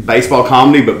basic baseball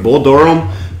comedy, but Bull Durham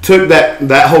took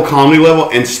that whole comedy level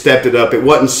and stepped it up. It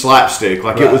wasn't slapstick.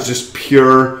 Like, it was just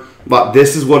pure... But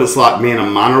this is what it's like being a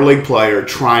minor league player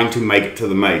trying to make it to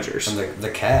the majors. And the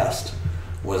cast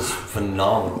was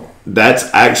phenomenal. That's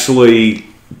actually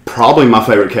probably my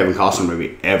favorite Kevin Costner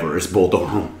movie ever is Bull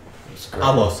Durham.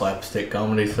 I love slapstick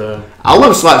comedy, so... I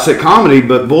love slapstick comedy,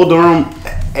 but Bull Durham,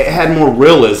 it had more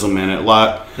realism in it.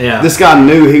 Like, this guy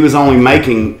knew he was only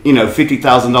making,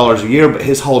 $50,000 a year, but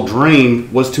his whole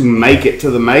dream was to make it to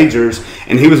the majors,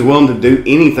 and he was willing to do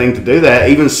anything to do that,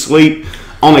 even sleep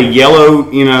on a yellow,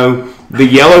 the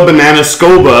yellow banana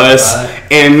school bus,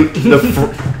 and in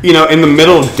the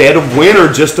middle of dead of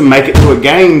winter, just to make it to a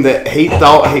game that he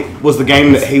thought was the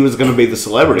game that he was going to be the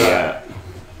celebrity at.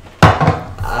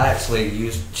 I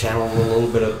actually channeled a little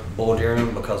bit of Bull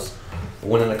Durham because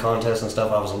winning the contest and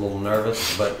stuff, I was a little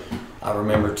nervous, but I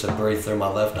remembered to breathe through my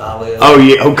left eyelid. Oh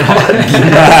yeah! Oh God! and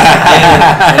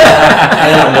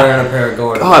I'm wearing a pair of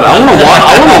Gordon. God, I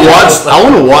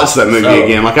want to watch that movie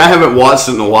again. Like, I haven't watched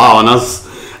it in a while, and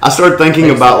I started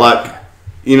thinking about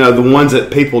the ones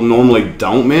that people normally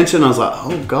don't mention. I was like,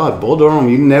 oh God, Bull Durham.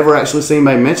 You never actually see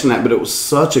anybody mention that, but it was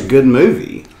such a good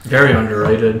movie. Very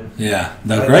underrated. Yeah,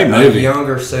 great movie. The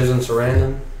younger Susan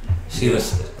Sarandon, she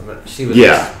was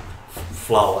yeah.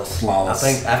 Flawless. I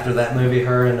think after that movie,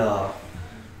 her and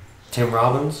Tim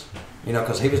Robbins,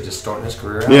 because he was just starting his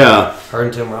career out. Yeah. Her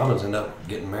and Tim Robbins ended up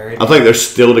getting married. I think they're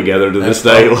still together to this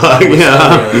day.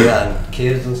 And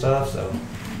kids and stuff. So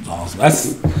awesome.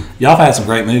 Y'all have had some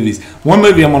great movies. One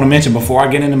movie I'm going to mention before I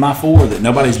get into my 4 that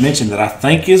nobody's mentioned that I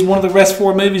think is one of the best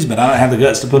 4 movies, but I don't have the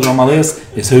guts to put it on my list,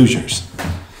 is Hoosiers.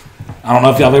 I don't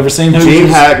know if y'all have ever seen Hoosiers. Gene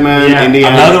Hackman,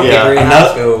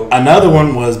 Indiana. Another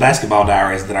one was Basketball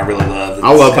Diaries that I really loved.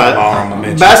 I love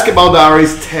that. Basketball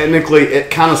Diaries, technically, it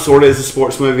kind of sort of is a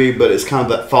sports movie, but it's kind of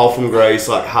that fall from grace,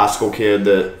 like high school kid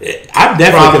I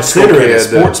definitely consider it a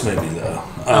sports movie, though.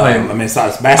 It's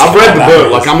basketball. I've read the Diaries.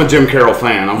 book. Like, I'm a Jim Carroll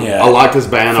fan. I like his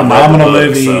band. Phenomenal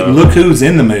movie. So. Look who's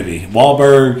in the movie: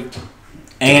 Wahlberg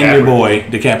and your boy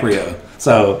DiCaprio.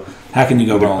 So how can you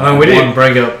go wrong? We didn't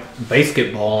bring up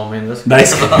basketball. This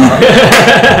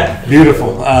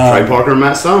beautiful. Trey Parker and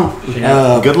Matt Stone.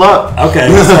 Good luck. Okay,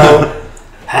 so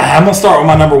I'm gonna start with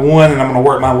my number 1, and I'm gonna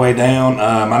work my way down.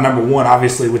 My number 1,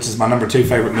 obviously, which is my number 2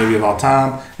 favorite movie of all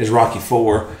time, is Rocky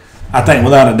IV. I think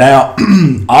without a doubt,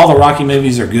 all the Rocky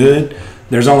movies are good.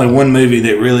 There's only one movie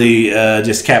that really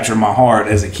just captured my heart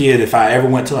as a kid. If I ever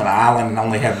went to an island and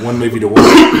only had one movie to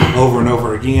watch over and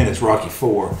over again, it's Rocky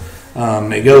IV.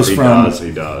 It goes He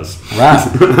does. Right.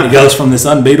 It goes from this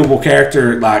unbeatable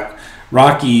character like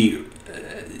Rocky.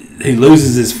 He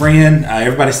loses his friend.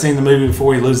 Everybody's seen the movie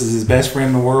before. He loses his best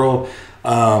friend in the world.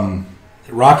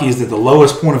 Rocky is at the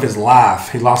lowest point of his life.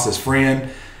 He lost his friend.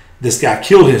 This guy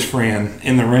killed his friend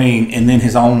in the ring, and then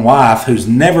his own wife, who's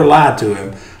never lied to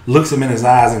him, looks him in his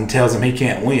eyes and tells him he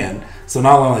can't win. So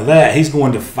not only that, he's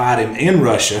going to fight him in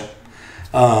Russia,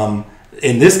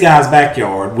 in this guy's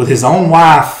backyard, with his own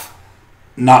wife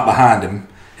not behind him.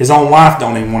 His own wife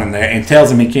don't even want him there, and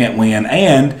tells him he can't win.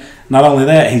 And not only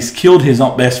that, he's killed his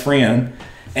own best friend,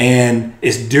 and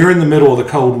it's during the middle of the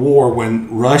Cold War when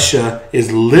Russia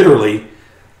is literally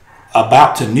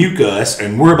about to nuke us,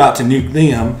 and we're about to nuke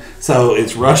them. So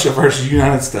it's Russia versus the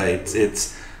United States.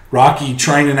 It's Rocky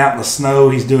training out in the snow.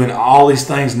 He's doing all these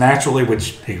things naturally,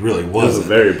 which he really wasn't. It was a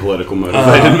very political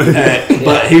motivated movie.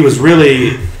 But he was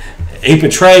really... he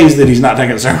portrays that he's not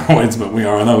taking steroids, but we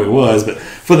all know he was. But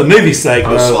for the movie's sake,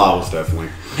 Sly was definitely.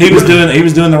 he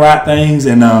was doing the right things,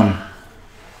 and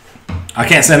I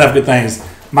can't say enough good things.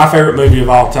 My favorite movie of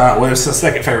all time. Well, it's the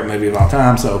second favorite movie of all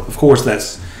time. So of course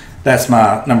that's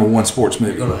my number one sports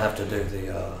movie. You're gonna have to do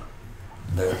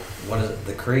the what is it?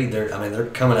 The Creed. They're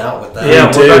coming out with that.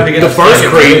 Yeah, we're about to get The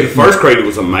first Creed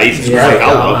was amazing. Yeah,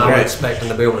 I love I'm it. expecting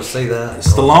to be able to see that.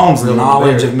 Stallone's Really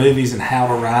knowledge weird. of movies and how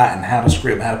to write and how to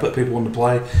script and how to put people into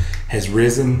play has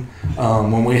risen.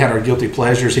 When we had our guilty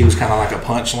pleasures, he was kind of like a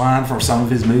punchline from some of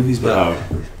his movies, but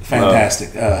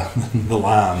fantastic. The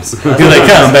limes. Here they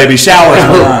come, baby. Showers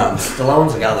of limes.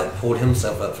 Stallone's the guy that pulled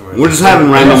himself up from. We're just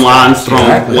having random lines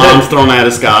thrown at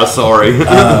us, guys. Sorry. We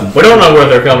don't know where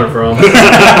they're coming from.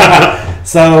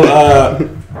 So,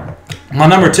 my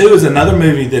number two is another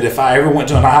movie that if I ever went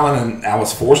to an island and I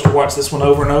was forced to watch this one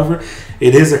over and over,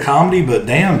 it is a comedy, but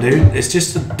damn, dude, it's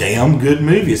just a damn good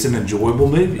movie. It's an enjoyable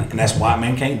movie, and that's White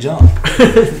Man Can't Jump.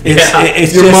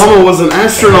 It's Your just, mama was an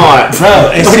astronaut.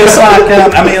 bro, it's just like,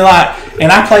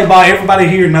 and I play ball. Everybody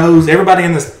here knows, everybody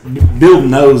in this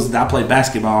building knows that I played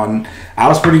basketball, and I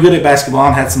was pretty good at basketball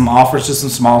and had some offers to some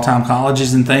small-time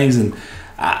colleges and things, and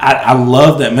I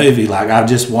love that movie. Like, I've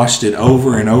just watched it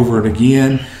over and over and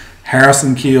again.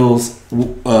 Harrison kills,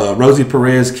 Rosie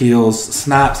Perez kills,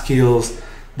 Snipes kills.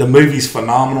 The movie's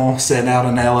phenomenal. Set out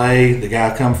in L.A. The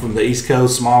guy come from the East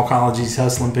Coast, small college. He's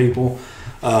hustling people.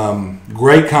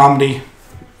 Great comedy,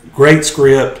 great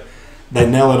script. They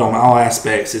nail it on all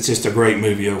aspects. It's just a great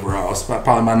movie overall. It's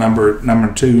probably my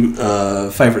number two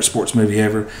favorite sports movie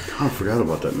ever. I forgot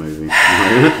about that movie.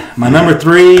 My number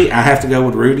three, I have to go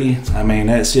with Rudy. I mean,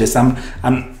 that's just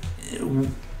I'm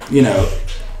you know.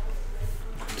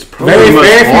 Probably the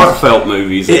most heartfelt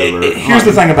movies ever. Here's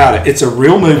the thing about it. It's a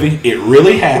real movie. It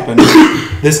really happened.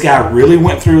 This guy really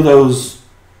went through those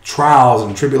trials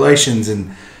and tribulations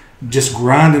and just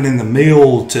grinding in the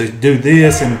mill to do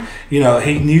this. And, you know,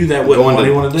 he knew that wasn't what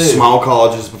he wanted to do. Small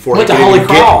colleges before Went he to could Holy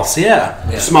even Cross,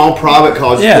 yeah. Small private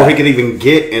colleges Yeah. before he could even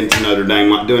get into Notre Dame,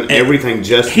 like doing everything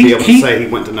just to be able to say he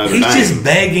went to Notre Dame. He's just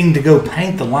begging to go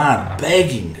paint the line.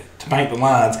 Begging to paint the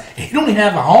lines. He don't even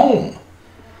have a home.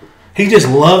 He just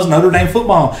loves Notre Dame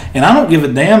football, and I don't give a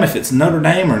damn if it's Notre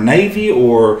Dame or Navy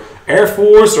or Air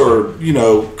Force or, you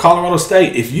know, Colorado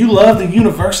State. If you love the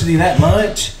university that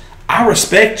much, I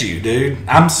respect you, dude.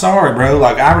 I'm sorry, bro.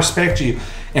 Like, I respect you.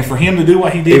 And for him to do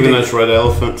what he did, Even those red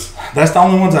elephants. that's the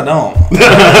only ones I don't.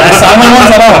 That's the only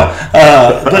ones I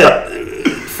don't. But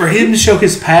for him to show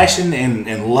his passion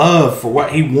and love for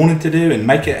what he wanted to do and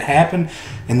make it happen,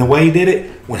 and the way he did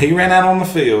it, when he ran out on the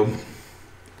field.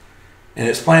 And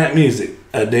it's playing that music,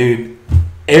 dude.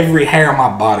 Every hair on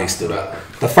my body stood up.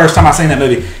 The first time I seen that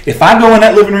movie, if I go in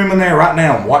that living room in there right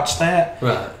now and watch that,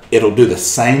 it'll do the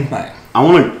same thing. I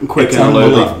want to quick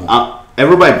interlude.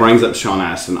 Everybody brings up Sean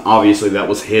Astin. Obviously, that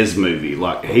was his movie.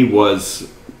 Like, he was,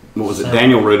 what was it,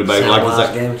 Daniel Rutabaga? Like, was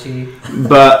that?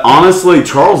 But honestly,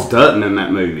 Charles Dutton in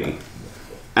that movie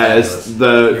as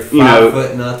the, You're 5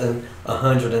 foot nothing,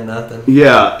 100 and nothing.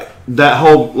 Yeah, that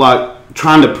whole like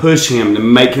trying to push him to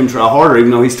make him try harder,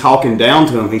 even though he's talking down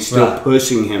to him, he's still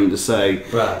pushing him to say,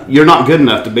 you're not good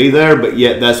enough to be there, but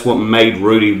yet that's what made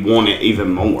Rudy want it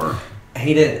even more.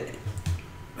 He did.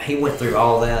 He went through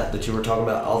all that you were talking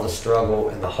about, all the struggle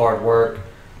and the hard work,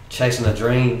 chasing a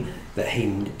dream that he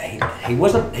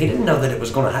didn't know that it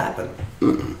was going to happen.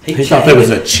 He thought there was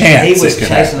a chance. He was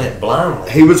chasing it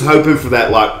blindly. He was hoping for that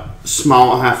like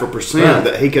small 0.5%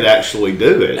 that he could actually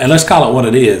do it. And let's call it what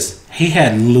it is. He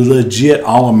had legit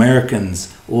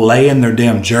All-Americans laying their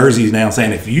damn jerseys down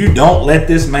saying, if you don't let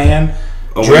this man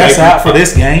dress out for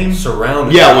this game,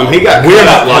 surrounded. Yeah, when he got we're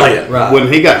cut, not playing.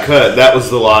 When he got cut, that was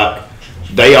the like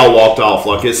they all walked off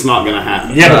like it's not going to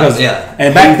happen. Yeah, because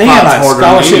and back then like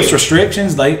scholarships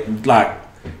restrictions, they like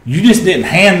you just didn't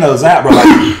hand those out, bro.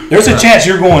 Like, there's a chance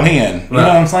you're going in. You know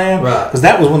what I'm saying? Right. Because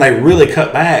that was when they really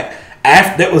cut back.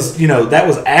 That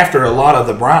was after a lot of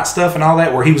the Bryant stuff and all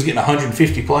that, where he was getting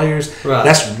 150 players. Right.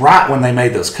 That's right when they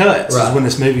made those cuts. Is when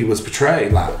this movie was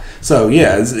portrayed. Like, so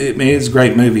yeah, it's a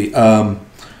great movie. All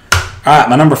right,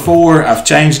 my number 4, I've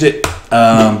changed it.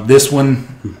 This one,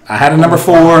 I had a number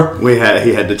 4. He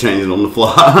had to change it on the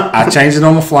fly. I changed it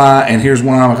on the fly, and here's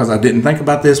why: because I didn't think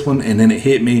about this one, and then it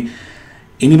hit me.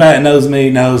 Anybody that knows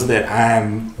me knows that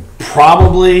I'm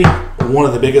probably one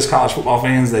of the biggest college football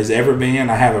fans there's ever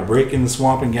been. I have a brick in the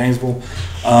swamp in Gainesville.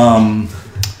 Sorry.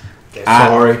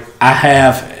 I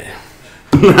have.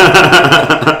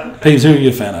 Peeves, who are you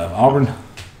a fan of? Auburn?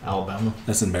 Alabama.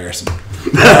 That's embarrassing.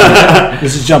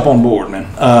 Let's just jump on board,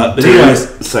 man. But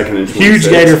anyways, second and huge 26.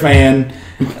 Gator fan.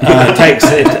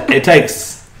 It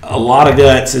takes a lot of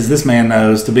guts, as this man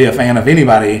knows, to be a fan of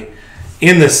anybody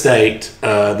in the state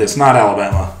that's not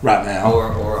Alabama right now.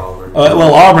 Or Auburn.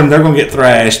 Well, Auburn, they're going to get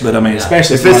thrashed, but I mean,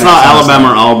 especially if it's not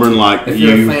Alabama or Auburn, like if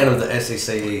you're a fan of the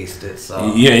SEC East, it's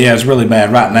yeah, it's really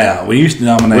bad right now. We used to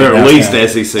dominate. We're at least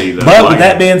SEC though. But with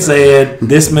that being said,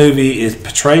 this movie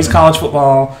portrays college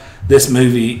football. This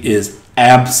movie is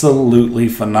absolutely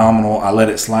phenomenal. I let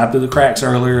it slide through the cracks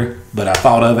earlier, but I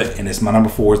thought of it, and it's my number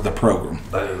 4 is The Program.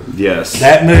 Boom. Yes.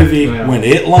 That movie, when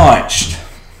it launched,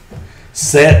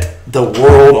 set the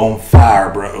world on fire,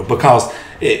 bro. Because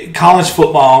college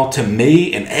football, to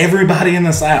me and everybody in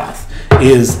the South,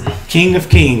 is king of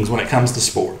kings when it comes to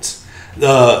sports.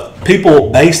 People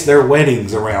base their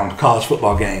weddings around college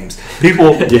football games.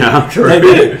 People, they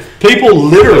do. People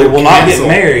literally will not get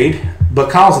married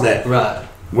because of that. Right.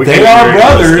 There are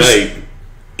brothers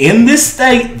in this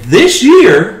state this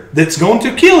year that's going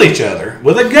to kill each other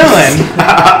with a gun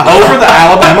over the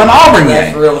Alabama and Auburn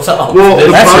game. That's real talk. Well,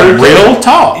 that's real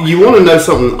talk. You want to know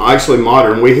something actually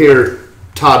modern? We hear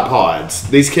Tide Pods.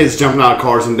 These kids jumping out of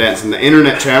cars and dancing. The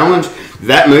Internet Challenge,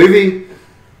 that movie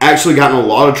actually got in a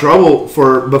lot of trouble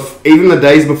for even the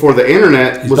days before the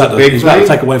internet was a big thing. He's about to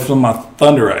take away from my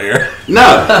thunder right here.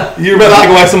 No. You're about to take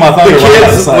away from my thunder. The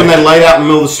kids, when they laid out in the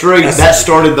middle of the street, that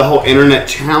started the whole Internet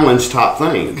Challenge type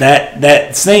thing.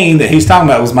 That scene that he's talking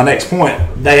about was my next point.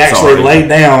 They actually laid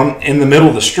down in the middle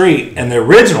of the street in the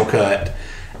original cut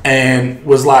and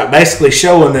was like basically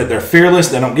showing that they're fearless,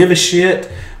 they don't give a shit,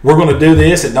 we're going to do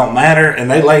this, it don't matter, and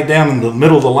they laid down in the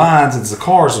middle of the lines as the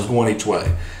cars was going each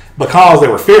way. Because they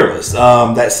were fearless.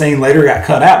 That scene later got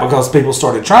cut out because people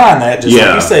started trying that, just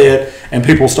like you said, and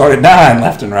people started dying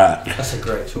left and right. That's a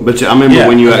great choice. But I remember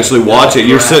when you actually watch it,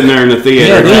 you're sitting there in the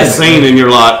theater, that scene, and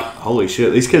you're like, holy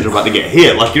shit, these kids are about to get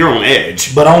hit. Like, you're on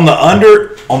edge. But on the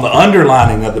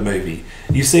underlining of the movie,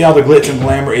 you see all the glitz and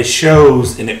glamour. It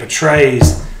shows and it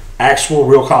portrays actual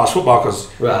real college football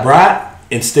because Bright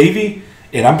and Stevie,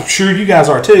 and I'm sure you guys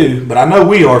are too, but I know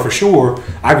we are for sure.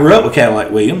 I grew up with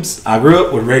Cadillac Williams. I grew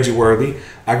up with Reggie Worthy.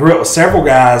 I grew up with several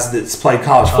guys that's played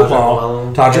college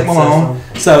football. Todrick Malone.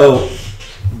 So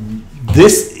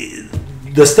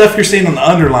the stuff you're seeing on the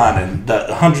underlining, the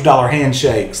 $100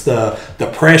 handshakes,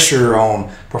 the pressure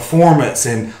on performance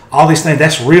and all these things,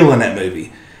 that's real in that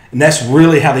movie. And that's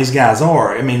really how these guys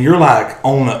are. I mean, you're like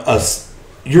on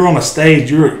you're on a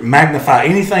stage, you're magnify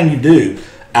anything you do.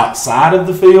 Outside of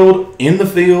the field, in the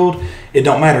field, it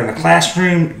don't matter. In the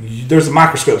classroom, there's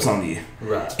microscopes on you.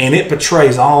 Right. And it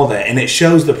portrays all that. And it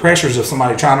shows the pressures of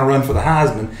somebody trying to run for the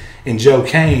Heisman and Joe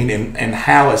Kane and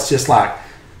how it's just like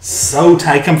so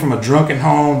taken from a drunken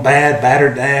home,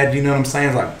 battered dad, you know what I'm saying?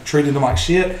 It's like treating them like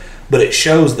shit. But it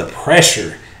shows the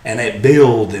pressure and it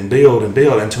build and build and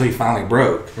build until he finally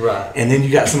broke. Right. And then you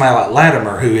got somebody like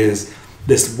Latimer who is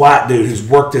this white dude who's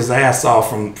worked his ass off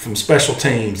from special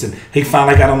teams, and he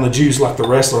finally got on the juice like the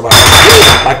wrestler,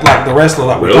 like the wrestler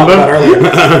like we talked about earlier.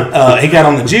 He got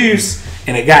on the juice,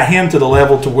 and it got him to the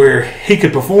level to where he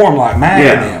could perform like Mag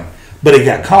and them, but he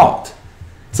got caught.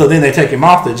 So then they take him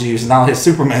off the juice, and all his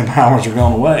Superman powers are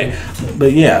going away.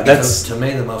 But yeah, that's to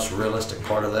me the most realistic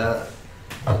part of that.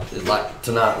 Is like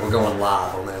tonight, we're going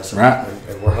live on this, right?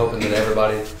 And we're hoping that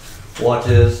everybody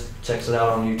watches. Checks it out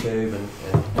on YouTube and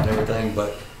everything,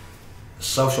 but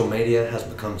social media has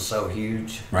become so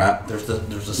huge. Right. There's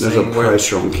a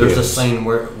scene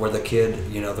where the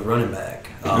kid, the running back,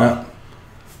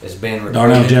 is being recruited.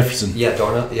 Darnell Jefferson. Yeah,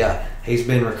 Darnell. Yeah, he's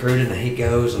been recruited, and he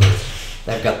goes, and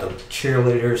they've got the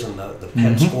cheerleaders and the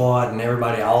pep squad and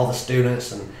everybody, all the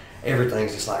students, and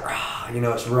everything's just like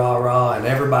it's rah rah, and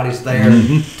everybody's there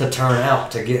to turn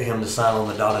out to get him to sign on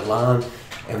the dotted line,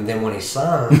 and then when he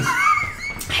signs.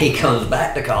 He comes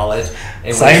back to college,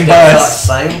 and same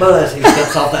bus. He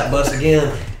steps off that bus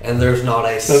again, and there's not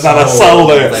a soul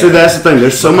there. So that's the thing.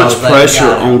 There's so much pressure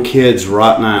on kids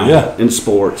right now in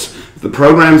sports. The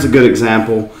program's a good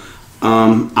example.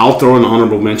 I'll throw an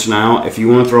honorable mention out. If we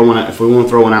want to throw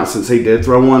one out, since he did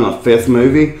throw one, a fifth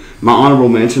movie, my honorable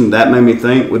mention that made me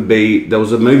think would be there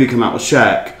was a movie come out with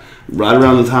Shaq. Right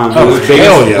around the time Blue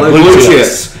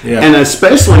Chips. Yeah. And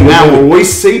especially now where we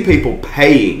see people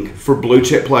paying for blue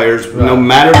chip players, no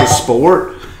matter the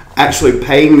sport, actually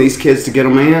paying these kids to get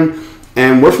them in.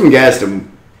 And we're from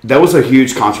Gadsden. That was a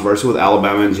huge controversy with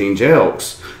Alabama and Gene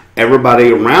Jelks.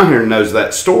 Everybody around here knows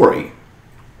that story.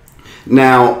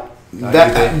 Now,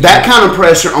 that kind of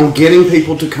pressure on getting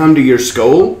people to come to your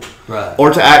school or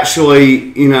to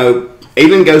actually,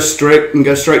 even go straight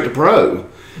to pro.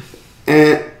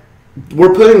 And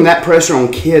we're putting that pressure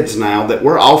on kids now that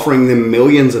we're offering them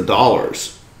millions of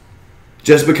dollars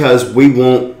just because we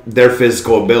want their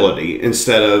physical ability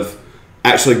instead of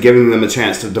actually giving them a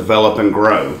chance to develop and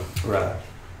grow. Right.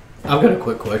 I've got a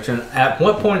quick question. At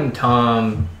what point in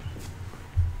time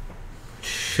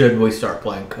should we start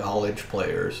playing college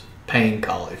players, paying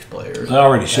college players? They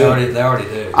already should. They already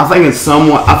do. I think in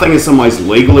some ways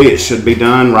legally it should be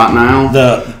done right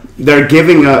now. They're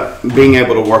giving up being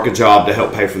able to work a job to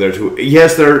help pay for their tuition.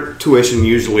 Yes, their tuition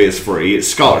usually is free; it's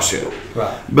scholarship.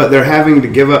 Right. But they're having to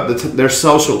give up their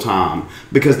social time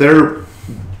because they're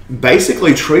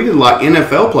basically treated like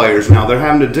NFL players now. They're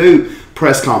having to do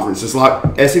press conferences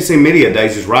like SEC Media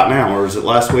Days is right now, or is it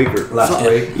last week? Last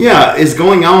week. Yeah, it's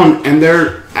going on, and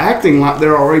they're acting like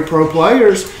they're already pro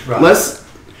players. Right.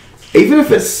 Even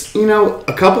if it's,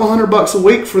 a couple $100 a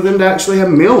week for them to actually have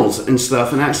meals and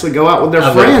stuff and actually go out with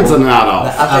their friends a night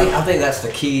off. I think that's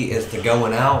the key is the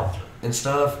going out and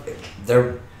stuff.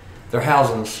 Their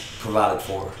housing's provided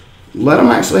for. Let them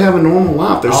actually have a normal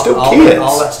life. They're still all kids.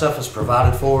 All that stuff is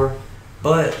provided for,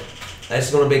 but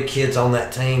there's going to be kids on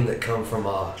that team that come from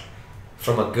a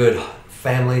good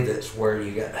family that's where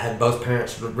you had both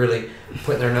parents really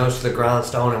putting their nose to the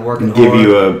grindstone and working Give hard.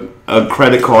 you a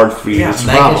credit card for you. Yeah,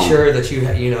 making sure that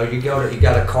you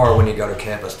got a car when you go to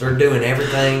campus. They're doing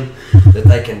everything that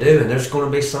they can do, and there's going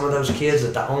to be some of those kids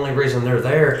that the only reason they're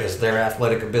there is their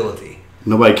athletic ability.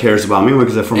 Nobody cares about me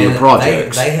because they're from the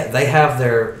projects. They have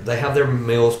their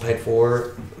meals paid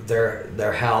for,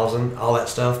 their housing, all that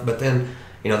stuff. But then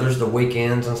there's the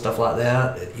weekends and stuff like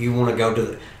that. You want to go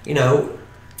to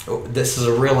this is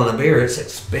a real and a beer. It's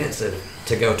expensive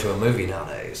to go to a movie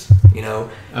nowadays.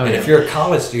 If you're a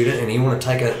college student and you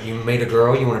meet a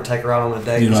girl, you want to take her out on a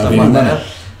date and stuff like that.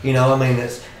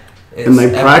 It's and they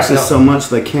practice so much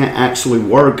they can't actually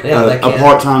work a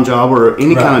part-time job or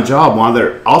any kind of job while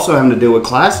they're also having to deal with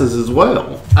classes as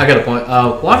well. I got a point.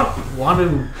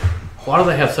 Why do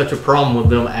they have such a problem with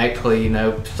them actually,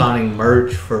 signing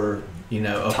merch for a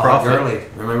Todd profit? Gurley,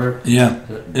 remember? Yeah.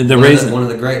 One of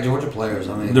the great Georgia players.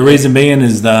 The reason being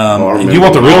is you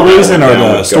want the real reason or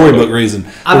the storybook reason?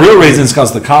 The real reason is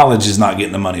because the college is not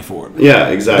getting the money for it. Yeah,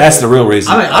 exactly. That's the real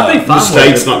reason. I'd be fine the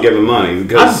state's not giving money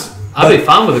because. I'd be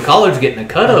fine with the college getting a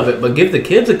cut of it, but give the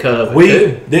kids a cut of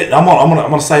it too. I'm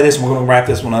gonna say this, and we're gonna wrap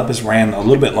this one up. It's ran a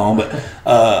little bit long,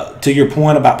 but to your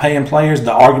point about paying players,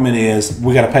 the argument is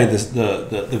we got to pay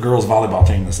the girls volleyball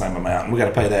team the same amount. We got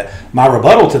to pay that. My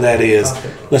rebuttal to that is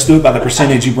let's do it by the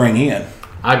percentage you bring in.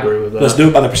 I agree with that. Let's do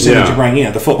it by the percentage you bring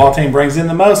in. The football team brings in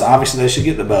the most. Obviously, they should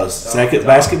get the most. Second's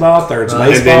basketball, third's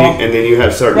baseball. And then you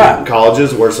have certain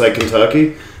colleges, where say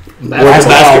Kentucky. Where the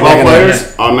Basketball basketball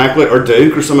players automatically, or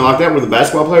Duke or something like that, where the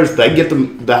basketball players, they get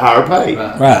the higher pay.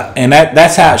 Right. And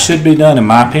that's how it should be done, in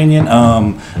my opinion.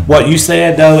 What you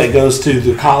said, though, it goes to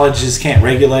the colleges can't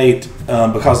regulate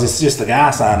because it's just the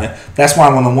guy signing it. That's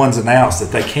why when the ones announced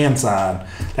that they can sign,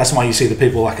 that's why you see the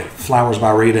people like at Flowers by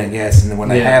Rita and Gas, and then when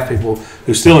they have people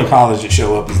who's still in college that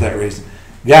show up, is that reason.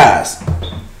 Guys,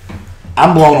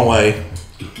 I'm blown away.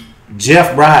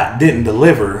 Jeff Bright didn't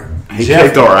deliver. He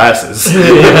kicked our asses.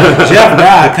 Jeff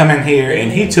Dye come in here and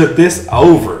he took this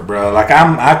over, bro. Like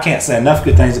I can't say enough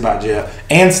good things about Jeff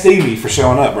and Stevie for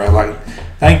showing up, bro. Like,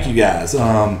 thank you guys. We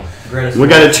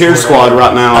got a cheer squad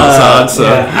right now on the side, so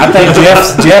I think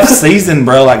Jeff's season,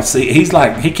 bro. Like, see,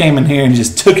 he came in here and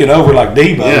just took it over like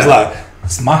Debo. Yeah. It's like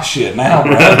it's my shit now,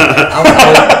 bro.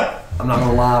 I'm not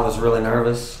gonna lie, I was really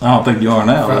nervous. I don't think you are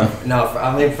now.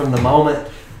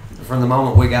 From the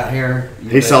moment we got here,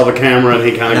 he saw the camera and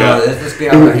he kind of got. This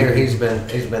guy right here, he's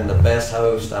been the best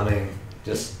host. I mean,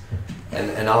 just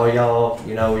and all y'all,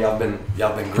 y'all been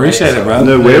great. Appreciate it, bro.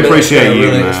 No, we appreciate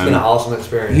you, man. It's been an awesome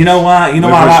experience. You know why? I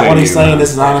like what he's saying.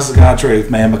 This is honest to God truth,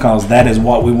 man, because that is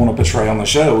what we want to portray on the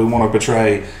show. We want to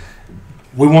portray.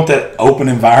 We want that open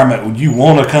environment where you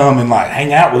want to come and like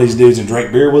hang out with these dudes and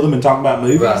drink beer with them and talk about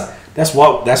movies. Right. That's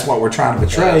what we're trying to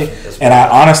portray, and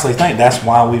I honestly think that's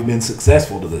why we've been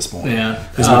successful to this point. Yeah,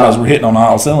 it's because we're hitting on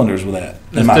all cylinders with that.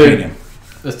 In my opinion,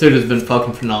 this dude has been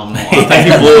fucking phenomenal. I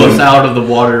think he blew us out of the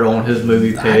water on his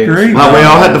movie picks. I agree. We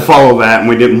all had to follow that, and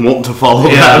we didn't want to follow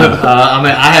that.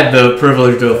 I had the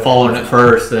privilege of following it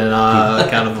first, and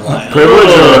kind of like privilege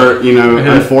or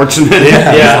unfortunate.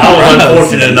 Yeah, I was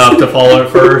unfortunate enough to follow it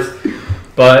first.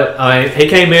 But he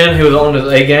came in, he was on his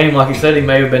A game. Like he said, he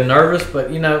may have been nervous,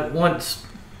 but once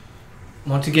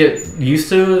you get used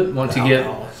to it, once you get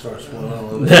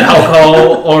the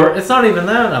alcohol, or it's not even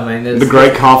that. I mean, it's the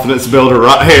great confidence builder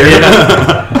right here.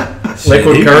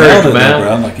 Liquid courage,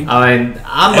 man.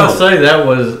 I must say that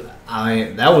was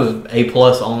A+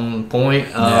 on point.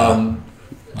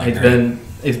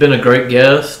 He's been a great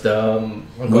guest.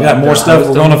 We got more stuff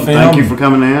we're going to film. Thank you for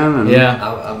coming in. And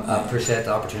I appreciate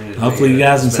the opportunity. Hopefully you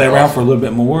guys can stay around for a little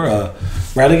bit more.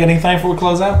 Bradley, got anything before we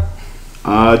close out?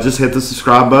 just hit the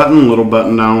subscribe button, little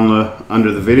button down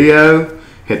under the video.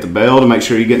 Hit the bell to make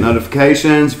sure you get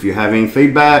notifications. If you have any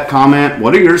feedback, comment.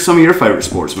 What are some of your favorite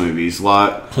sports movies?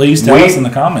 Please tell us in the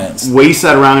comments. We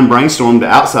sat around and brainstormed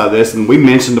outside this, and we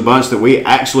mentioned a bunch that we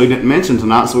actually didn't mention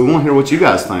tonight, so we want to hear what you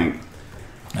guys think.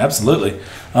 Absolutely.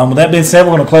 With that being said,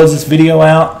 we're going to close this video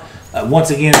out. Once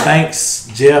again, thanks,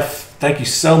 Jeff. Thank you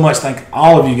so much. Thank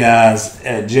all of you guys.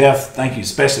 Jeff, thank you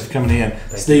especially for coming in.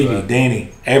 Stevie,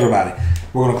 Danny, everybody.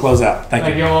 We're going to close out. Thank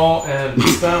you. Thank you all. And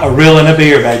a reel and a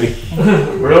beer, baby.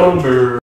 Reel and beer.